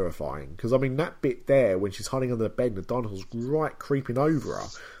more terrifying. Because, I mean, that bit there, when she's hiding under the bed and the dinosaur's right creeping over her,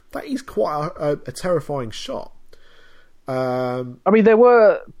 that is quite a terrifying shot. I mean, there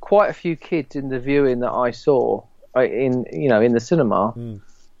were quite a few kids in the viewing that I saw in the cinema.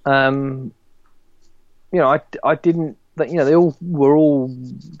 I didn't. They all were all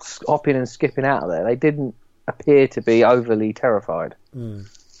hopping and skipping out of there. They didn't appear to be overly terrified. And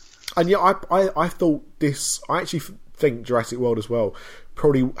yeah, I thought this. I actually think Jurassic World as well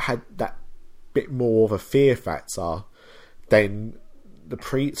probably had that bit more of a fear factor than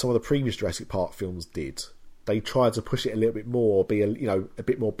some of the previous Jurassic Park films did. They tried to push it a little bit more, be a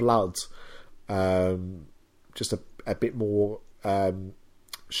bit more blood, just a bit more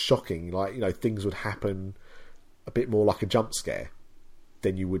shocking. Like, things would happen a bit more like a jump scare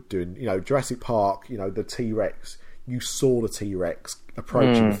than you would do in Jurassic Park. The T-Rex, you saw the T-Rex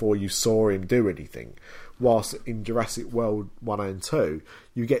approaching before you saw him do anything. Whilst in Jurassic World 1 and 2,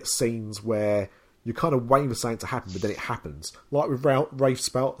 you get scenes where you're kind of waiting for something to happen, but then it happens. Like with Rafe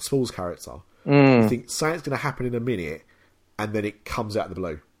Spall's character. You think something's going to happen in a minute, and then it comes out of the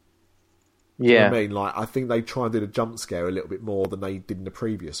blue. You know what I mean? Like, I think they try and do the jump scare a little bit more than they did in the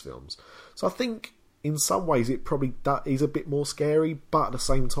previous films. So I think in some ways it probably is a bit more scary, but at the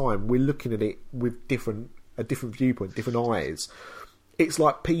same time we're looking at it with a different viewpoint, different eyes. It's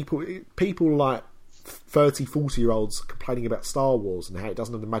like people like 30, 40-year-olds complaining about Star Wars and how it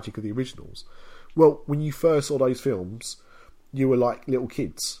doesn't have the magic of the originals. Well, when you first saw those films, you were like little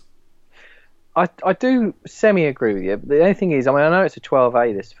kids. I do semi-agree with you. But the only thing is, I mean, I know it's a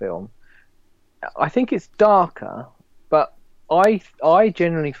 12A, this film. I think it's darker, but I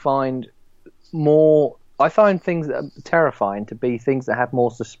generally find more... I find things that are terrifying to be things that have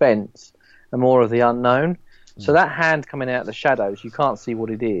more suspense and more of the unknown. So that hand coming out of the shadows, you can't see what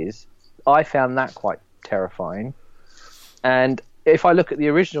it is. I found that quite terrifying. And if I look at the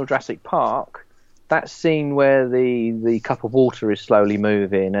original Jurassic Park, that scene where the cup of water is slowly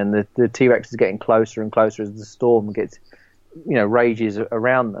moving and the T-Rex is getting closer and closer as the storm gets, rages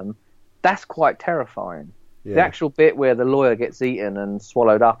around them, that's quite terrifying. Yeah. The actual bit where the lawyer gets eaten and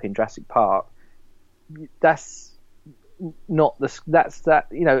swallowed up in Jurassic Park, that's not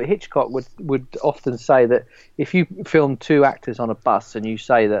Hitchcock would often say that if you film two actors on a bus and you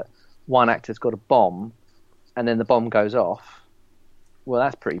say that one actor's got a bomb and then the bomb goes off, well,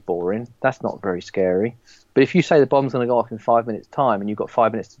 that's pretty boring. That's not very scary. But if you say the bomb's going to go off in 5 minutes' time and you've got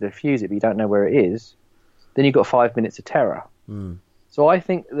 5 minutes to defuse it, but you don't know where it is, then you've got 5 minutes of terror. So I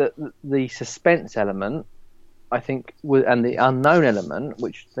think that the suspense element, and the unknown element,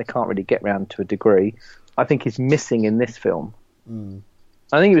 which they can't really get round to a degree, I think is missing in this film.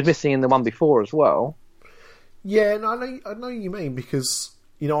 I think it was missing in the one before as well. Yeah, and I know what you mean, because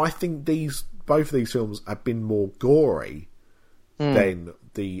I think both of these films have been more gory than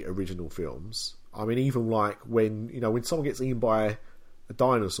the original films. I mean, even like when someone gets eaten by a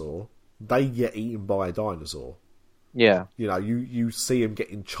dinosaur, they get eaten by a dinosaur. Yeah, you see them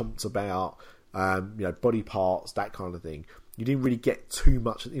getting chomped about, body parts, that kind of thing. You didn't really get too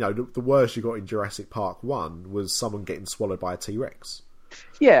much. The worst you got in Jurassic Park 1 was someone getting swallowed by a T-Rex.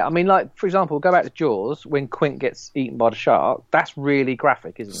 Yeah, I mean, like, for example, go back to Jaws, when Quint gets eaten by the shark. That's really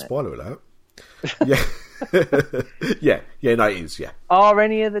graphic, isn't it? Spoiler alert. Yeah. yeah, no, it is, yeah. Are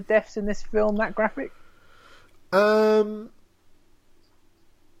any of the deaths in this film that graphic?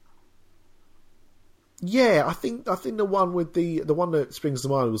 Yeah, I think the one with the one that springs to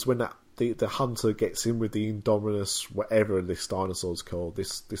mind was when the hunter gets in with the Indominus, whatever this dinosaur's called,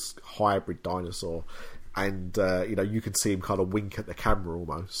 this hybrid dinosaur, and you can see him kind of wink at the camera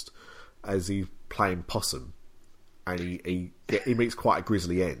almost as he's playing possum, and he meets quite a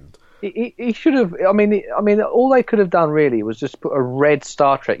grisly end. He should have. I mean, all they could have done really was just put a red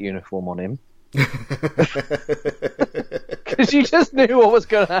Star Trek uniform on him. Because you just knew what was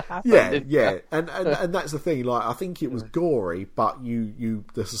going to happen. Yeah, and that's the thing. Like, I think it was gory, but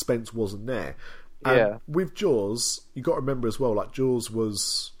the suspense wasn't there. And with Jaws, you got to remember as well. Like, Jaws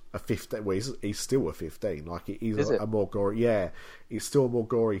was a 15. Well, he's still a 15. Like, he's a more gory. Yeah, it's still a more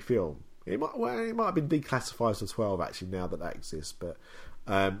gory film. It might have been declassified to 12 actually now that exists. But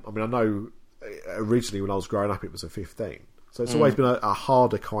I mean, I know originally when I was growing up, it was a 15. So it's always been a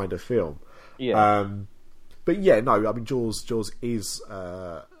harder kind of film. Yeah. But yeah, no, I mean, Jaws is,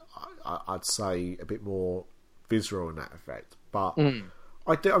 I'd say, a bit more visceral in that effect. But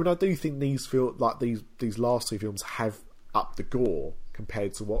I do think these feel like these last two films have upped the gore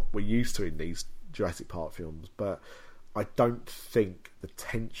compared to what we're used to in these Jurassic Park films. But I don't think the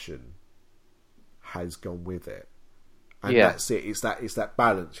tension has gone with it. And that's it. It's that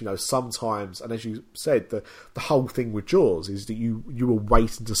balance. Sometimes, and as you said, the whole thing with Jaws is that you were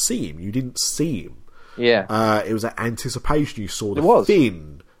waiting to see him. You didn't see him. Yeah. It was that anticipation. You saw the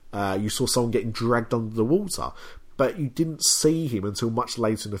fin. You saw someone getting dragged under the water, but you didn't see him until much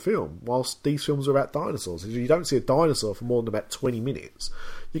later in the film. Whilst these films are about dinosaurs, if you don't see a dinosaur for more than about 20 minutes,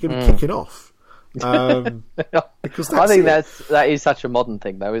 you're going to be kicking off. Because I think that is such a modern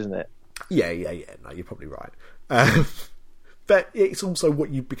thing, though, isn't it? Yeah. No, you're probably right. But it's also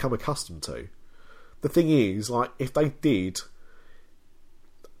what you've become accustomed to. The thing is, like, if they did,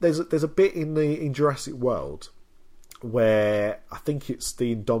 there's a bit in Jurassic World where I think it's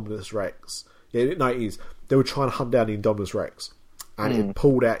the Indominus Rex. Yeah, no, it is. They were trying to hunt down the Indominus Rex, and it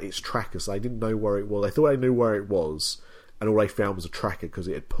pulled out its tracker. So they didn't know where it was. They thought they knew where it was, and all they found was a tracker because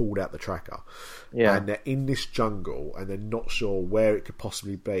it had pulled out the tracker. Yeah. And they're in this jungle, and they're not sure where it could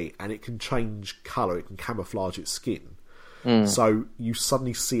possibly be, and it can change colour. It can camouflage its skin. So you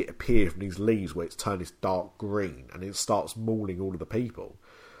suddenly see it appear from these leaves where it's turned this dark green, and it starts mauling all of the people.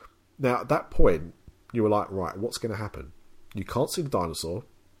 Now, at that point, you were like, right, what's going to happen? You can't see the dinosaur.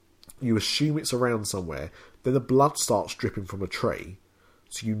 You assume it's around somewhere. Then the blood starts dripping from a tree,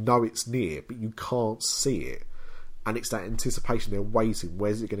 so you know it's near, but you can't see it. And it's that anticipation, they're waiting.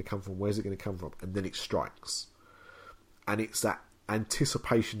 Where's it going to come from? Where's it going to come from? And then it strikes. And it's that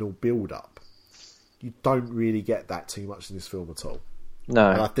anticipational build-up. You don't really get that too much in this film at all.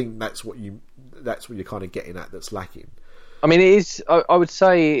 No. And I think that's what you're kind of getting at. That's lacking. I mean, it is. I would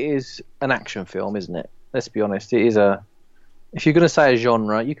say it is an action film, isn't it? Let's be honest. It is a. If you're going to say a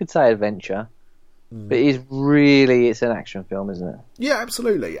genre, you could say adventure, but it's an action film, isn't it? Yeah,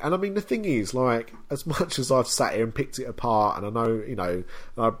 absolutely. And I mean, the thing is, like, as much as I've sat here and picked it apart, and I know,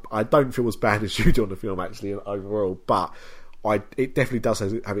 I don't feel as bad as you do on the film actually overall, but it definitely does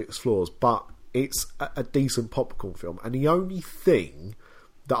have its flaws. But it's a decent popcorn film, and the only thing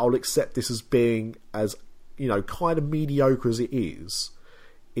that I'll accept this as being as kind of mediocre as it is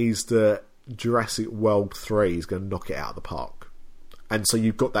that Jurassic World 3 is going to knock it out of the park. And so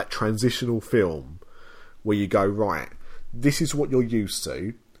you've got that transitional film where you go, right, this is what you're used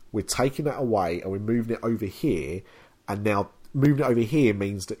to, we're taking that away and we're moving it over here, and now moving it over here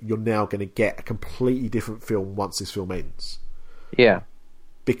means that you're now going to get a completely different film once this film ends. Yeah.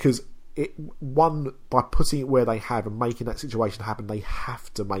 Because by putting it where they have and making that situation happen, they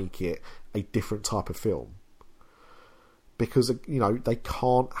have to make it a different type of film. Because, they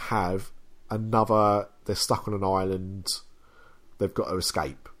can't have another, they're stuck on an island, they've got to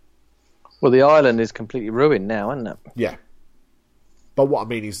escape. Well, the island is completely ruined now, isn't it? Yeah. But what I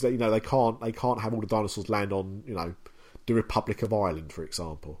mean is that, they can't have all the dinosaurs land on, the Republic of Ireland, for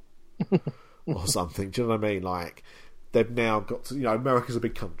example. Or something. Do you know what I mean? Like, they've now got to, America's a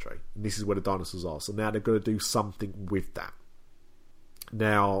big country, and this is where the dinosaurs are, so now they've got to do something with that.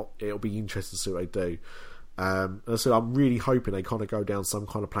 Now, it'll be interesting to see what they do. As I said, I'm really hoping they kind of go down some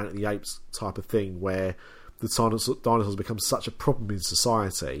kind of Planet of the Apes type of thing where the dinosaurs become such a problem in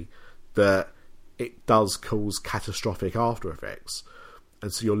society that it does cause catastrophic after effects,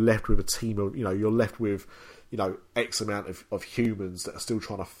 and so you're left with a team of X amount of humans that are still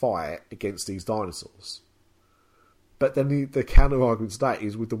trying to fight against these dinosaurs. But then the counter argument to that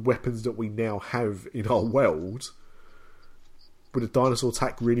is, with the weapons that we now have in our world, would a dinosaur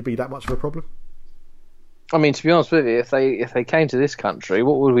attack really be that much of a problem? I mean, to be honest with you, if they came to this country,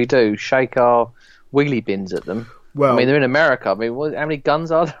 what would we do? Shake our wheelie bins at them? Well, I mean, they're in America. I mean, how many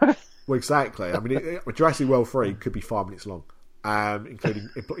guns are there? Well, exactly. I mean, Jurassic World 3 could be 5 minutes long,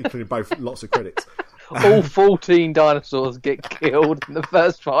 including both lots of credits. All 14 dinosaurs get killed in the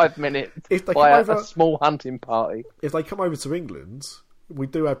first 5 minutes by a small hunting party. If they come over to England, we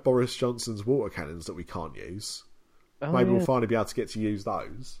do have Boris Johnson's water cannons that we can't use. Maybe we'll finally be able to get to use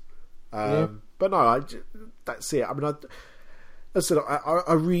those. But no, that's it. I mean,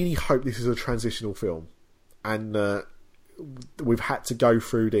 I really hope this is a transitional film, and we've had to go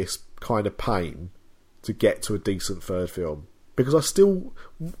through this kind of pain to get to a decent third film, because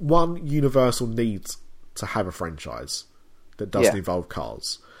Universal needs to have a franchise that doesn't involve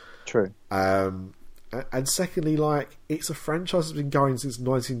cars. True. And secondly, like, it's a franchise that's been going since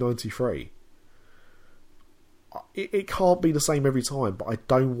 1993. It can't be the same every time, but I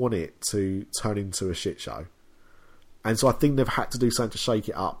don't want it to turn into a shit show. And so I think they've had to do something to shake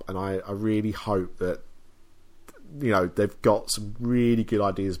it up, and I really hope that they've got some really good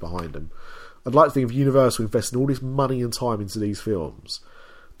ideas behind them. I'd like to think of Universal investing all this money and time into these films.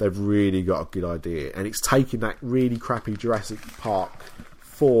 They've really got a good idea, and it's taking that really crappy Jurassic Park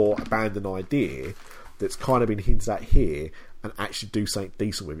 4 abandoned idea that's kind of been hinted at here, and actually do something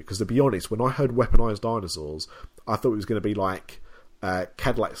decent with it. Because to be honest, when I heard weaponized dinosaurs, I thought it was going to be like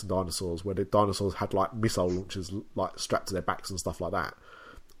Cadillacs and dinosaurs, where the dinosaurs had like missile launchers like strapped to their backs and stuff like that.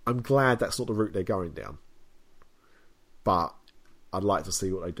 I'm glad that's not the route they're going down, but I'd like to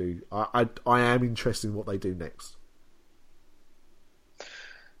see what they do. I am interested in what they do next.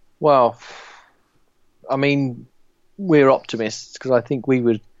 Well, I mean, we're optimists, because I think we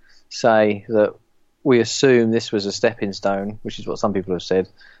would say that we assume this was a stepping stone, which is what some people have said,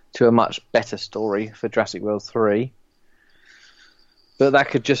 to a much better story for Jurassic World 3. But that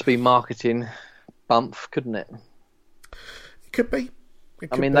could just be marketing bump, couldn't it? It could be.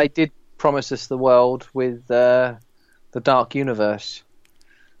 They did promise us the world with the Dark Universe,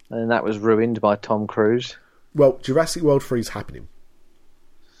 and that was ruined by Tom Cruise. Well, Jurassic World 3 is happening.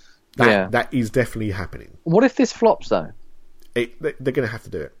 That is definitely happening. What if this flops, though? They're going to have to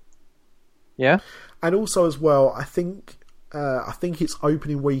do it. Yeah? And also, as well, I think its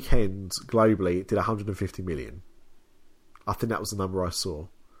opening weekend globally, it did 150 million. I think that was the number I saw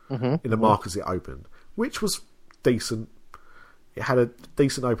in the markets it opened, which was decent. It had a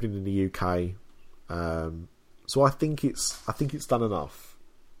decent opening in the UK, so I think it's done enough,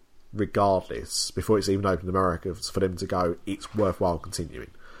 regardless, before it's even opened in America, for them to go, it's worthwhile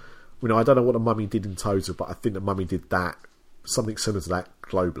continuing. I don't know what the Mummy did in total, but I think the Mummy did something similar to that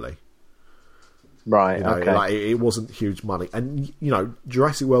globally. Right. Okay. Like, it wasn't huge money, and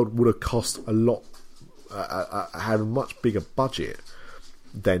Jurassic World would have cost a lot, had a much bigger budget,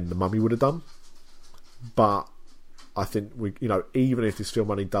 than The Mummy would have done. But I think even if this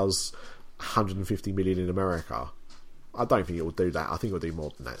film only does 150 million in America, I don't think it will do that. I think it will do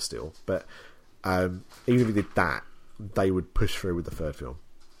more than that still. But even if it did that, they would push through with the third film.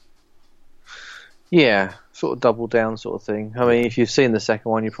 Yeah, sort of double down sort of thing. I mean, if you've seen the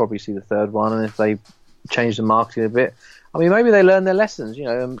second one, you probably see the third one, and if they change the marketing a bit, I mean, maybe they learn their lessons,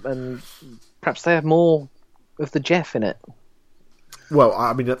 and perhaps they have more of the Jeff in it. Well,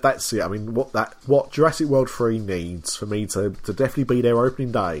 I mean, that's it. I mean, what Jurassic World 3 needs for me to definitely be their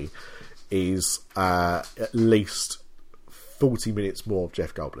opening day is at least 40 minutes more of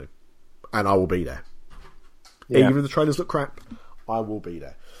Jeff Goldblum, and I will be there. Yeah. Even if the trailers look crap, I will be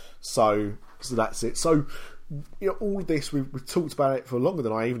there. So that's it. So all of this, we've talked about it for longer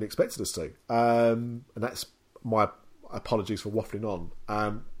than I even expected us to, and that's my apologies for waffling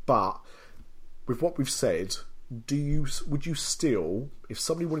on. But with what we've said, would you still, if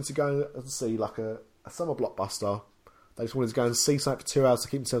somebody wanted to go and see like a summer blockbuster, they just wanted to go and see something for 2 hours to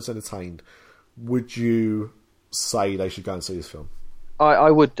keep themselves entertained, would you say they should go and see this film? I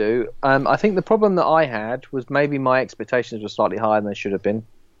would do. I think the problem that I had was maybe my expectations were slightly higher than they should have been.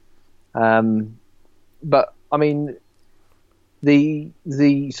 But I mean, the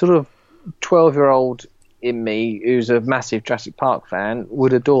sort of 12-year-old in me, who's a massive Jurassic Park fan,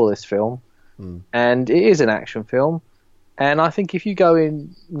 would adore this film. And it is an action film. And I think if you go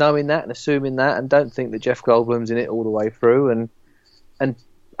in knowing that and assuming that, and don't think that Jeff Goldblum's in it all the way through, and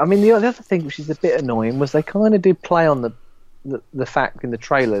I mean, the other thing which is a bit annoying was they kind of did play on the fact in the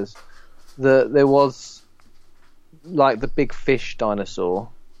trailers that there was like the big fish dinosaur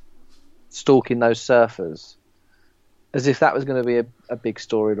stalking those surfers, as if that was going to be a big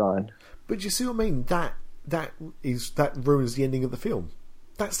storyline. But you see what I mean? That ruins the ending of the film.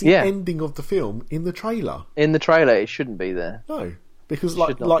 That's the ending of the film in the trailer. In the trailer, it shouldn't be there. No, because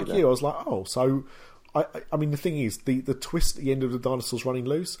like you, I was like, oh, so I mean, the thing is, the twist at the end of the dinosaurs running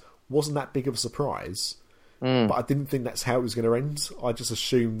loose wasn't that big of a surprise. But I didn't think that's how it was going to end. I just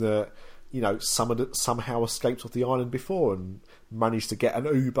assumed that somehow escaped off the island before and managed to get an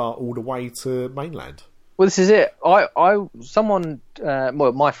Uber all the way to mainland. Well, this is it. My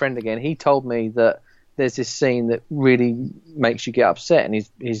friend again, he told me that there's this scene that really makes you get upset, and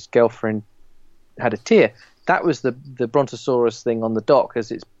his girlfriend had a tear. That was the Brontosaurus thing on the dock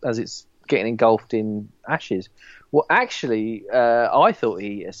as it's getting engulfed in ashes. What actually I thought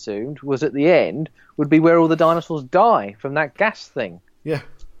he assumed was at the end would be where all the dinosaurs die from that gas thing. Yeah.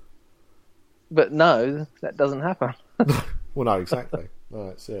 But no, that doesn't happen. Well, no, exactly. No,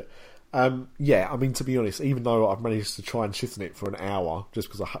 that's it. Yeah, I mean, to be honest, even though I've managed to try and shit on it for an hour just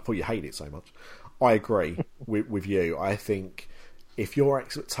because I thought you hate it so much, I agree with you. I think if your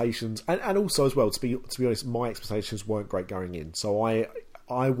expectations, and also as well, to be honest, my expectations weren't great going in. So I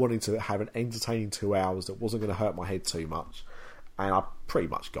wanted to have an entertaining 2 hours that wasn't going to hurt my head too much, and I pretty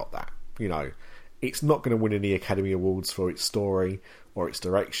much got that. It's not going to win any Academy Awards for its story or its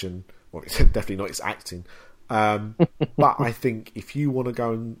direction, or it's definitely not its acting. But I think if you want to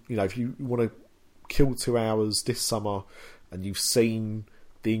go and if you want to kill 2 hours this summer, and you've seen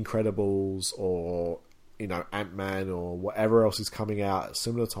The Incredibles or Ant-Man or whatever else is coming out at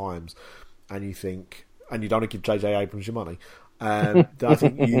similar times, and you think, and you don't want to give J.J. Abrams your money, then I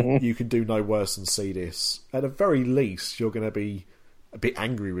think you can do no worse than see this. At the very least, you're going to be a bit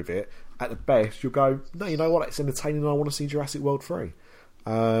angry with it. At the best, you'll go, no, you know what, it's entertaining, I want to see Jurassic World 3.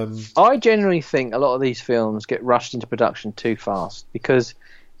 I generally think a lot of these films get rushed into production too fast, because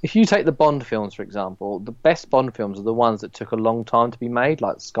if you take the Bond films, for example, the best Bond films are the ones that took a long time to be made,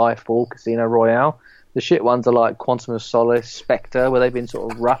 like Skyfall, Casino Royale. The shit ones are like Quantum of Solace, Spectre, where they've been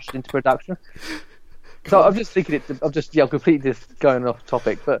sort of rushed into production. So I'm just thinking I'm completely just going off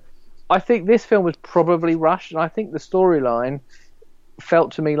topic, but I think this film was probably rushed, and I think the storyline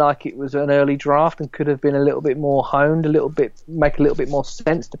felt to me like it was an early draft and could have been a little bit more honed, make a little bit more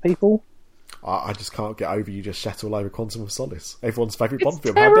sense to people. I just can't get over you just shat all over Quantum of Solace, everyone's favourite Bond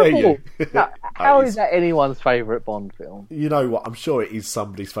film. Terrible. How dare you? How is that anyone's favourite Bond film? You know what? I'm sure it is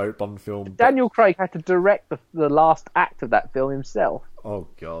somebody's favourite Bond film. Daniel Craig had to direct the last act of that film himself. Oh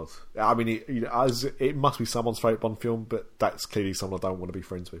God! I mean, it must be someone's favourite Bond film, but that's clearly someone I don't want to be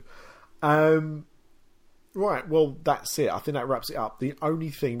friends with. Right, well, that's it. I think that wraps it up. The only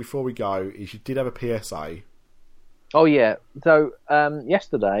thing before we go is you did have a PSA. Oh yeah. So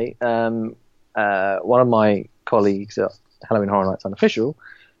yesterday, one of my colleagues at Halloween Horror Nights Unofficial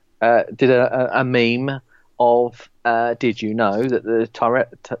did a meme of did you know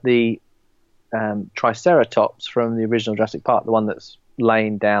that the Triceratops from the original Jurassic Park, the one that's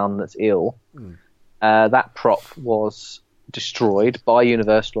laying down, that's ill, that prop was destroyed by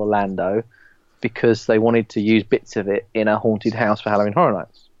Universal Orlando because they wanted to use bits of it in a haunted house for Halloween Horror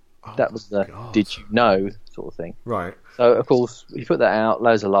Nights. That was the did you know sort of thing. Right. So, of course, you put that out,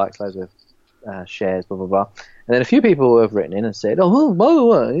 loads of likes, loads of shares, blah, blah, blah. And then a few people have written in and said, oh, well, by the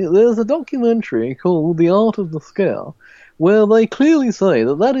way, there's a documentary called The Art of the Scare, where they clearly say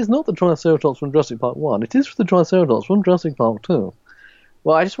that is not the Triceratops from Jurassic Park 1. It is the Triceratops from Jurassic Park 2.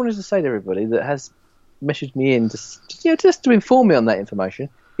 Well, I just wanted to say to everybody that has messaged me in just to inform me on that information.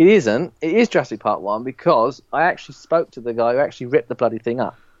 It isn't. It is Jurassic Park 1 because I actually spoke to the guy who actually ripped the bloody thing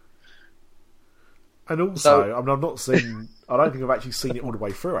up. And also, I've not seen... I don't think I've actually seen it all the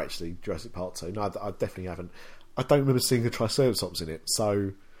way through, actually, Jurassic Park 2. No, I definitely haven't. I don't remember seeing the Triceratops in it,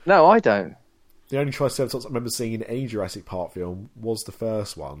 so... No, I don't. The only Triceratops I remember seeing in any Jurassic Park film was the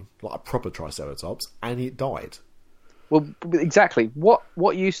first one, like a proper Triceratops, and it died. Well, exactly.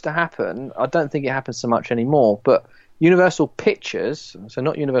 What used to happen, I don't think it happens so much anymore, but Universal Pictures, so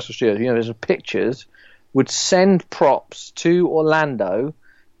not Universal Studios, Universal Pictures, would send props to Orlando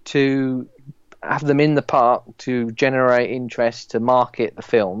to have them in the park to generate interest to market the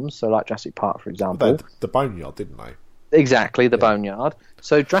films, so like Jurassic Park, for example. The Boneyard, didn't they? Exactly, the Boneyard.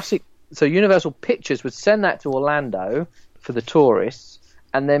 So Universal Pictures would send that to Orlando for the tourists,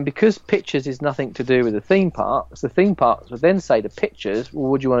 and then because Pictures is nothing to do with the theme parks would then say to Pictures, well,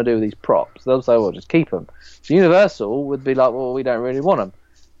 what do you want to do with these props? They'll say, well, just keep them. So Universal would be like, well, we don't really want them.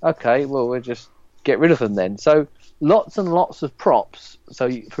 Okay, well, we'll just get rid of them then. So lots and lots of props,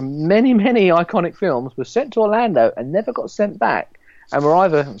 from many, many iconic films, were sent to Orlando and never got sent back, and were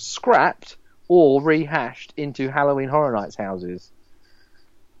either scrapped or rehashed into Halloween Horror Nights houses.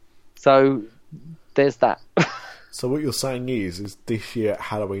 So there's that. So what you're saying is this year at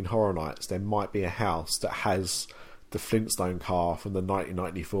Halloween Horror Nights there might be a house that has the Flintstone car from the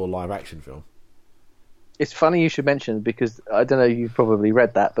 1994 live action film. It's funny you should mention, because I don't know, you've probably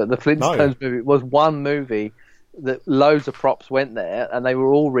read that, but the Flintstones movie was one movie that loads of props went there and they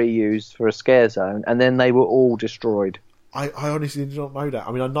were all reused for a scare zone, and then they were all destroyed. I honestly did not know that.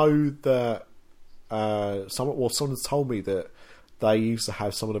 I mean, I know that someone told me that they used to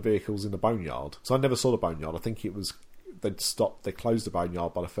have some of the vehicles in the Boneyard. So I never saw the Boneyard. I think it was they closed the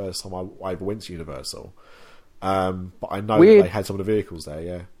Boneyard by the first time I ever went to Universal. But I know that they had some of the vehicles there,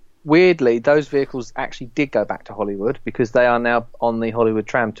 yeah. Weirdly, those vehicles actually did go back to Hollywood because they are now on the Hollywood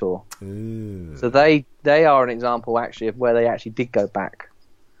Tram Tour. Ooh. So they are an example actually of where they actually did go back.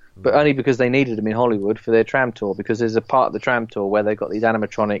 But only because they needed them in Hollywood for their tram tour, because there's a part of the tram tour where they've got these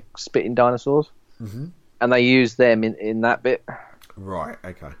animatronic spitting dinosaurs. Mm-hmm. And they used them in that bit. Right,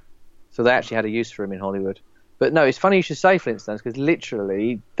 okay. So they actually had a use for him in Hollywood. But no, it's funny you should say Flintstones, because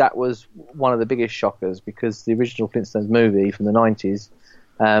literally that was one of the biggest shockers, because the original Flintstones movie from the 90s,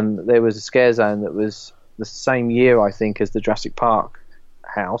 there was a scare zone that was the same year, I think, as the Jurassic Park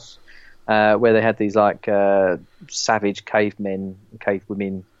house, where they had these like savage cavemen,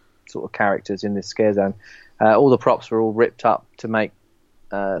 cavewomen sort of characters in this scare zone. All the props were all ripped up to make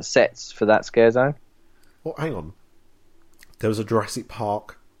sets for that scare zone. Well, hang on. There was a Jurassic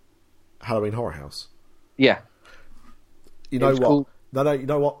Park Halloween Horror House. Yeah. You know what? Cool. No, you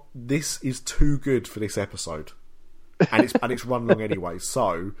know what? This is too good for this episode. And it's run long anyway.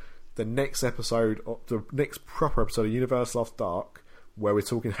 So, the next proper episode of Universal After Dark, where we're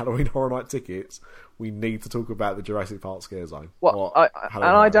talking Halloween Horror Night tickets, we need to talk about the Jurassic Park scare zone.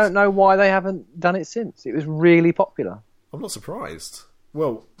 I don't know why they haven't done it since. It was really popular. I'm not surprised.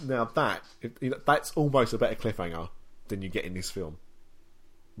 Well, now that's almost a better cliffhanger than you get in this film.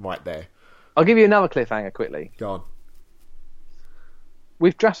 Right there. I'll give you another cliffhanger quickly. Go on.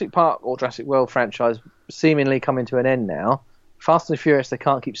 With Jurassic Park or Jurassic World franchise seemingly coming to an end now, Fast and Furious, they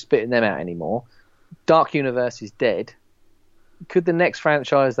can't keep spitting them out anymore. Dark Universe is dead. Could the next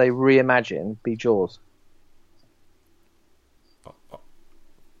franchise they reimagine be Jaws?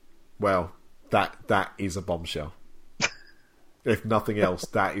 Well, that is a bombshell. If nothing else,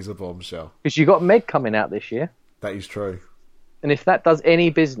 that is a bombshell. Because you got Meg coming out this year. That is true. And if that does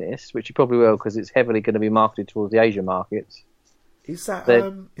any business, which you probably will, because it's heavily going to be marketed towards the Asian markets. Is that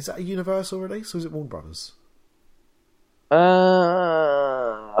a Universal release, or is it Warner Brothers?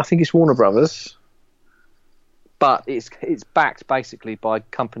 I think it's Warner Brothers, but it's backed basically by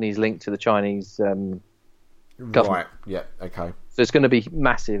companies linked to the Chinese government. Right. Yeah. Okay. So it's going to be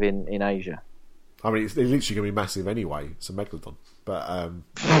massive in Asia. I mean, it's literally going to be massive anyway. It's a megalodon. But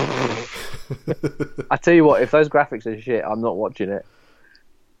I tell you what, if those graphics are shit, I'm not watching it.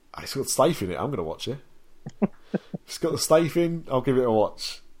 It's got Staife in it. I'm going to watch it. It's got the Staife in. I'll give it a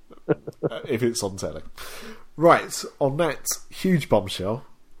watch if it's on telly. Right, on that huge bombshell,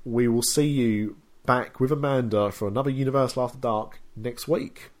 we will see you back with Amanda for another Universal After Dark next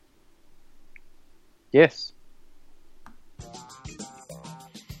week. Yes.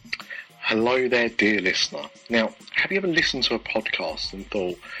 Hello there, dear listener. Now, have you ever listened to a podcast and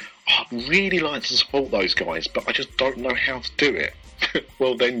thought, I'd really like to support those guys, but I just don't know how to do it?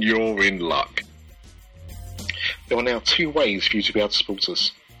 Well, then you're in luck. There are now 2 ways for you to be able to support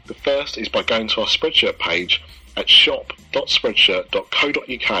us. The first is by going to our Spreadshirt page at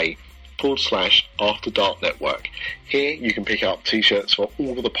shop.spreadshirt.co.uk/After Dark Network. Here you can pick up t-shirts for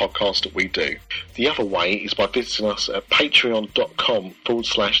all of the podcasts that we do. The other way is by visiting us at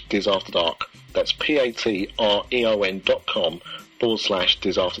patreon.com/DizAfterDark. That's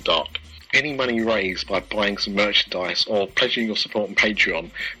patreon.com/DizAfterDark. Any money raised by buying some merchandise or pledging your support on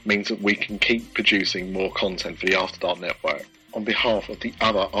Patreon means that we can keep producing more content for the After Dark Network. On behalf of the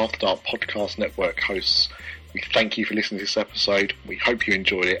other After Dark Podcast Network hosts, we thank you for listening to this episode. We hope you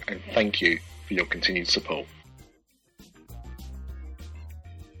enjoyed it, and thank you for your continued support.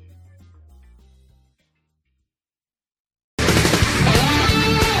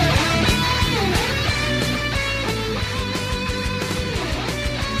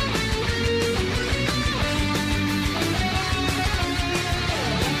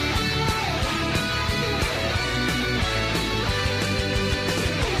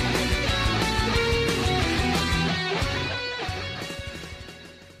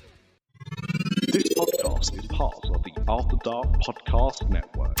 This podcast is part of the After Dark Podcast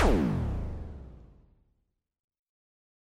Network.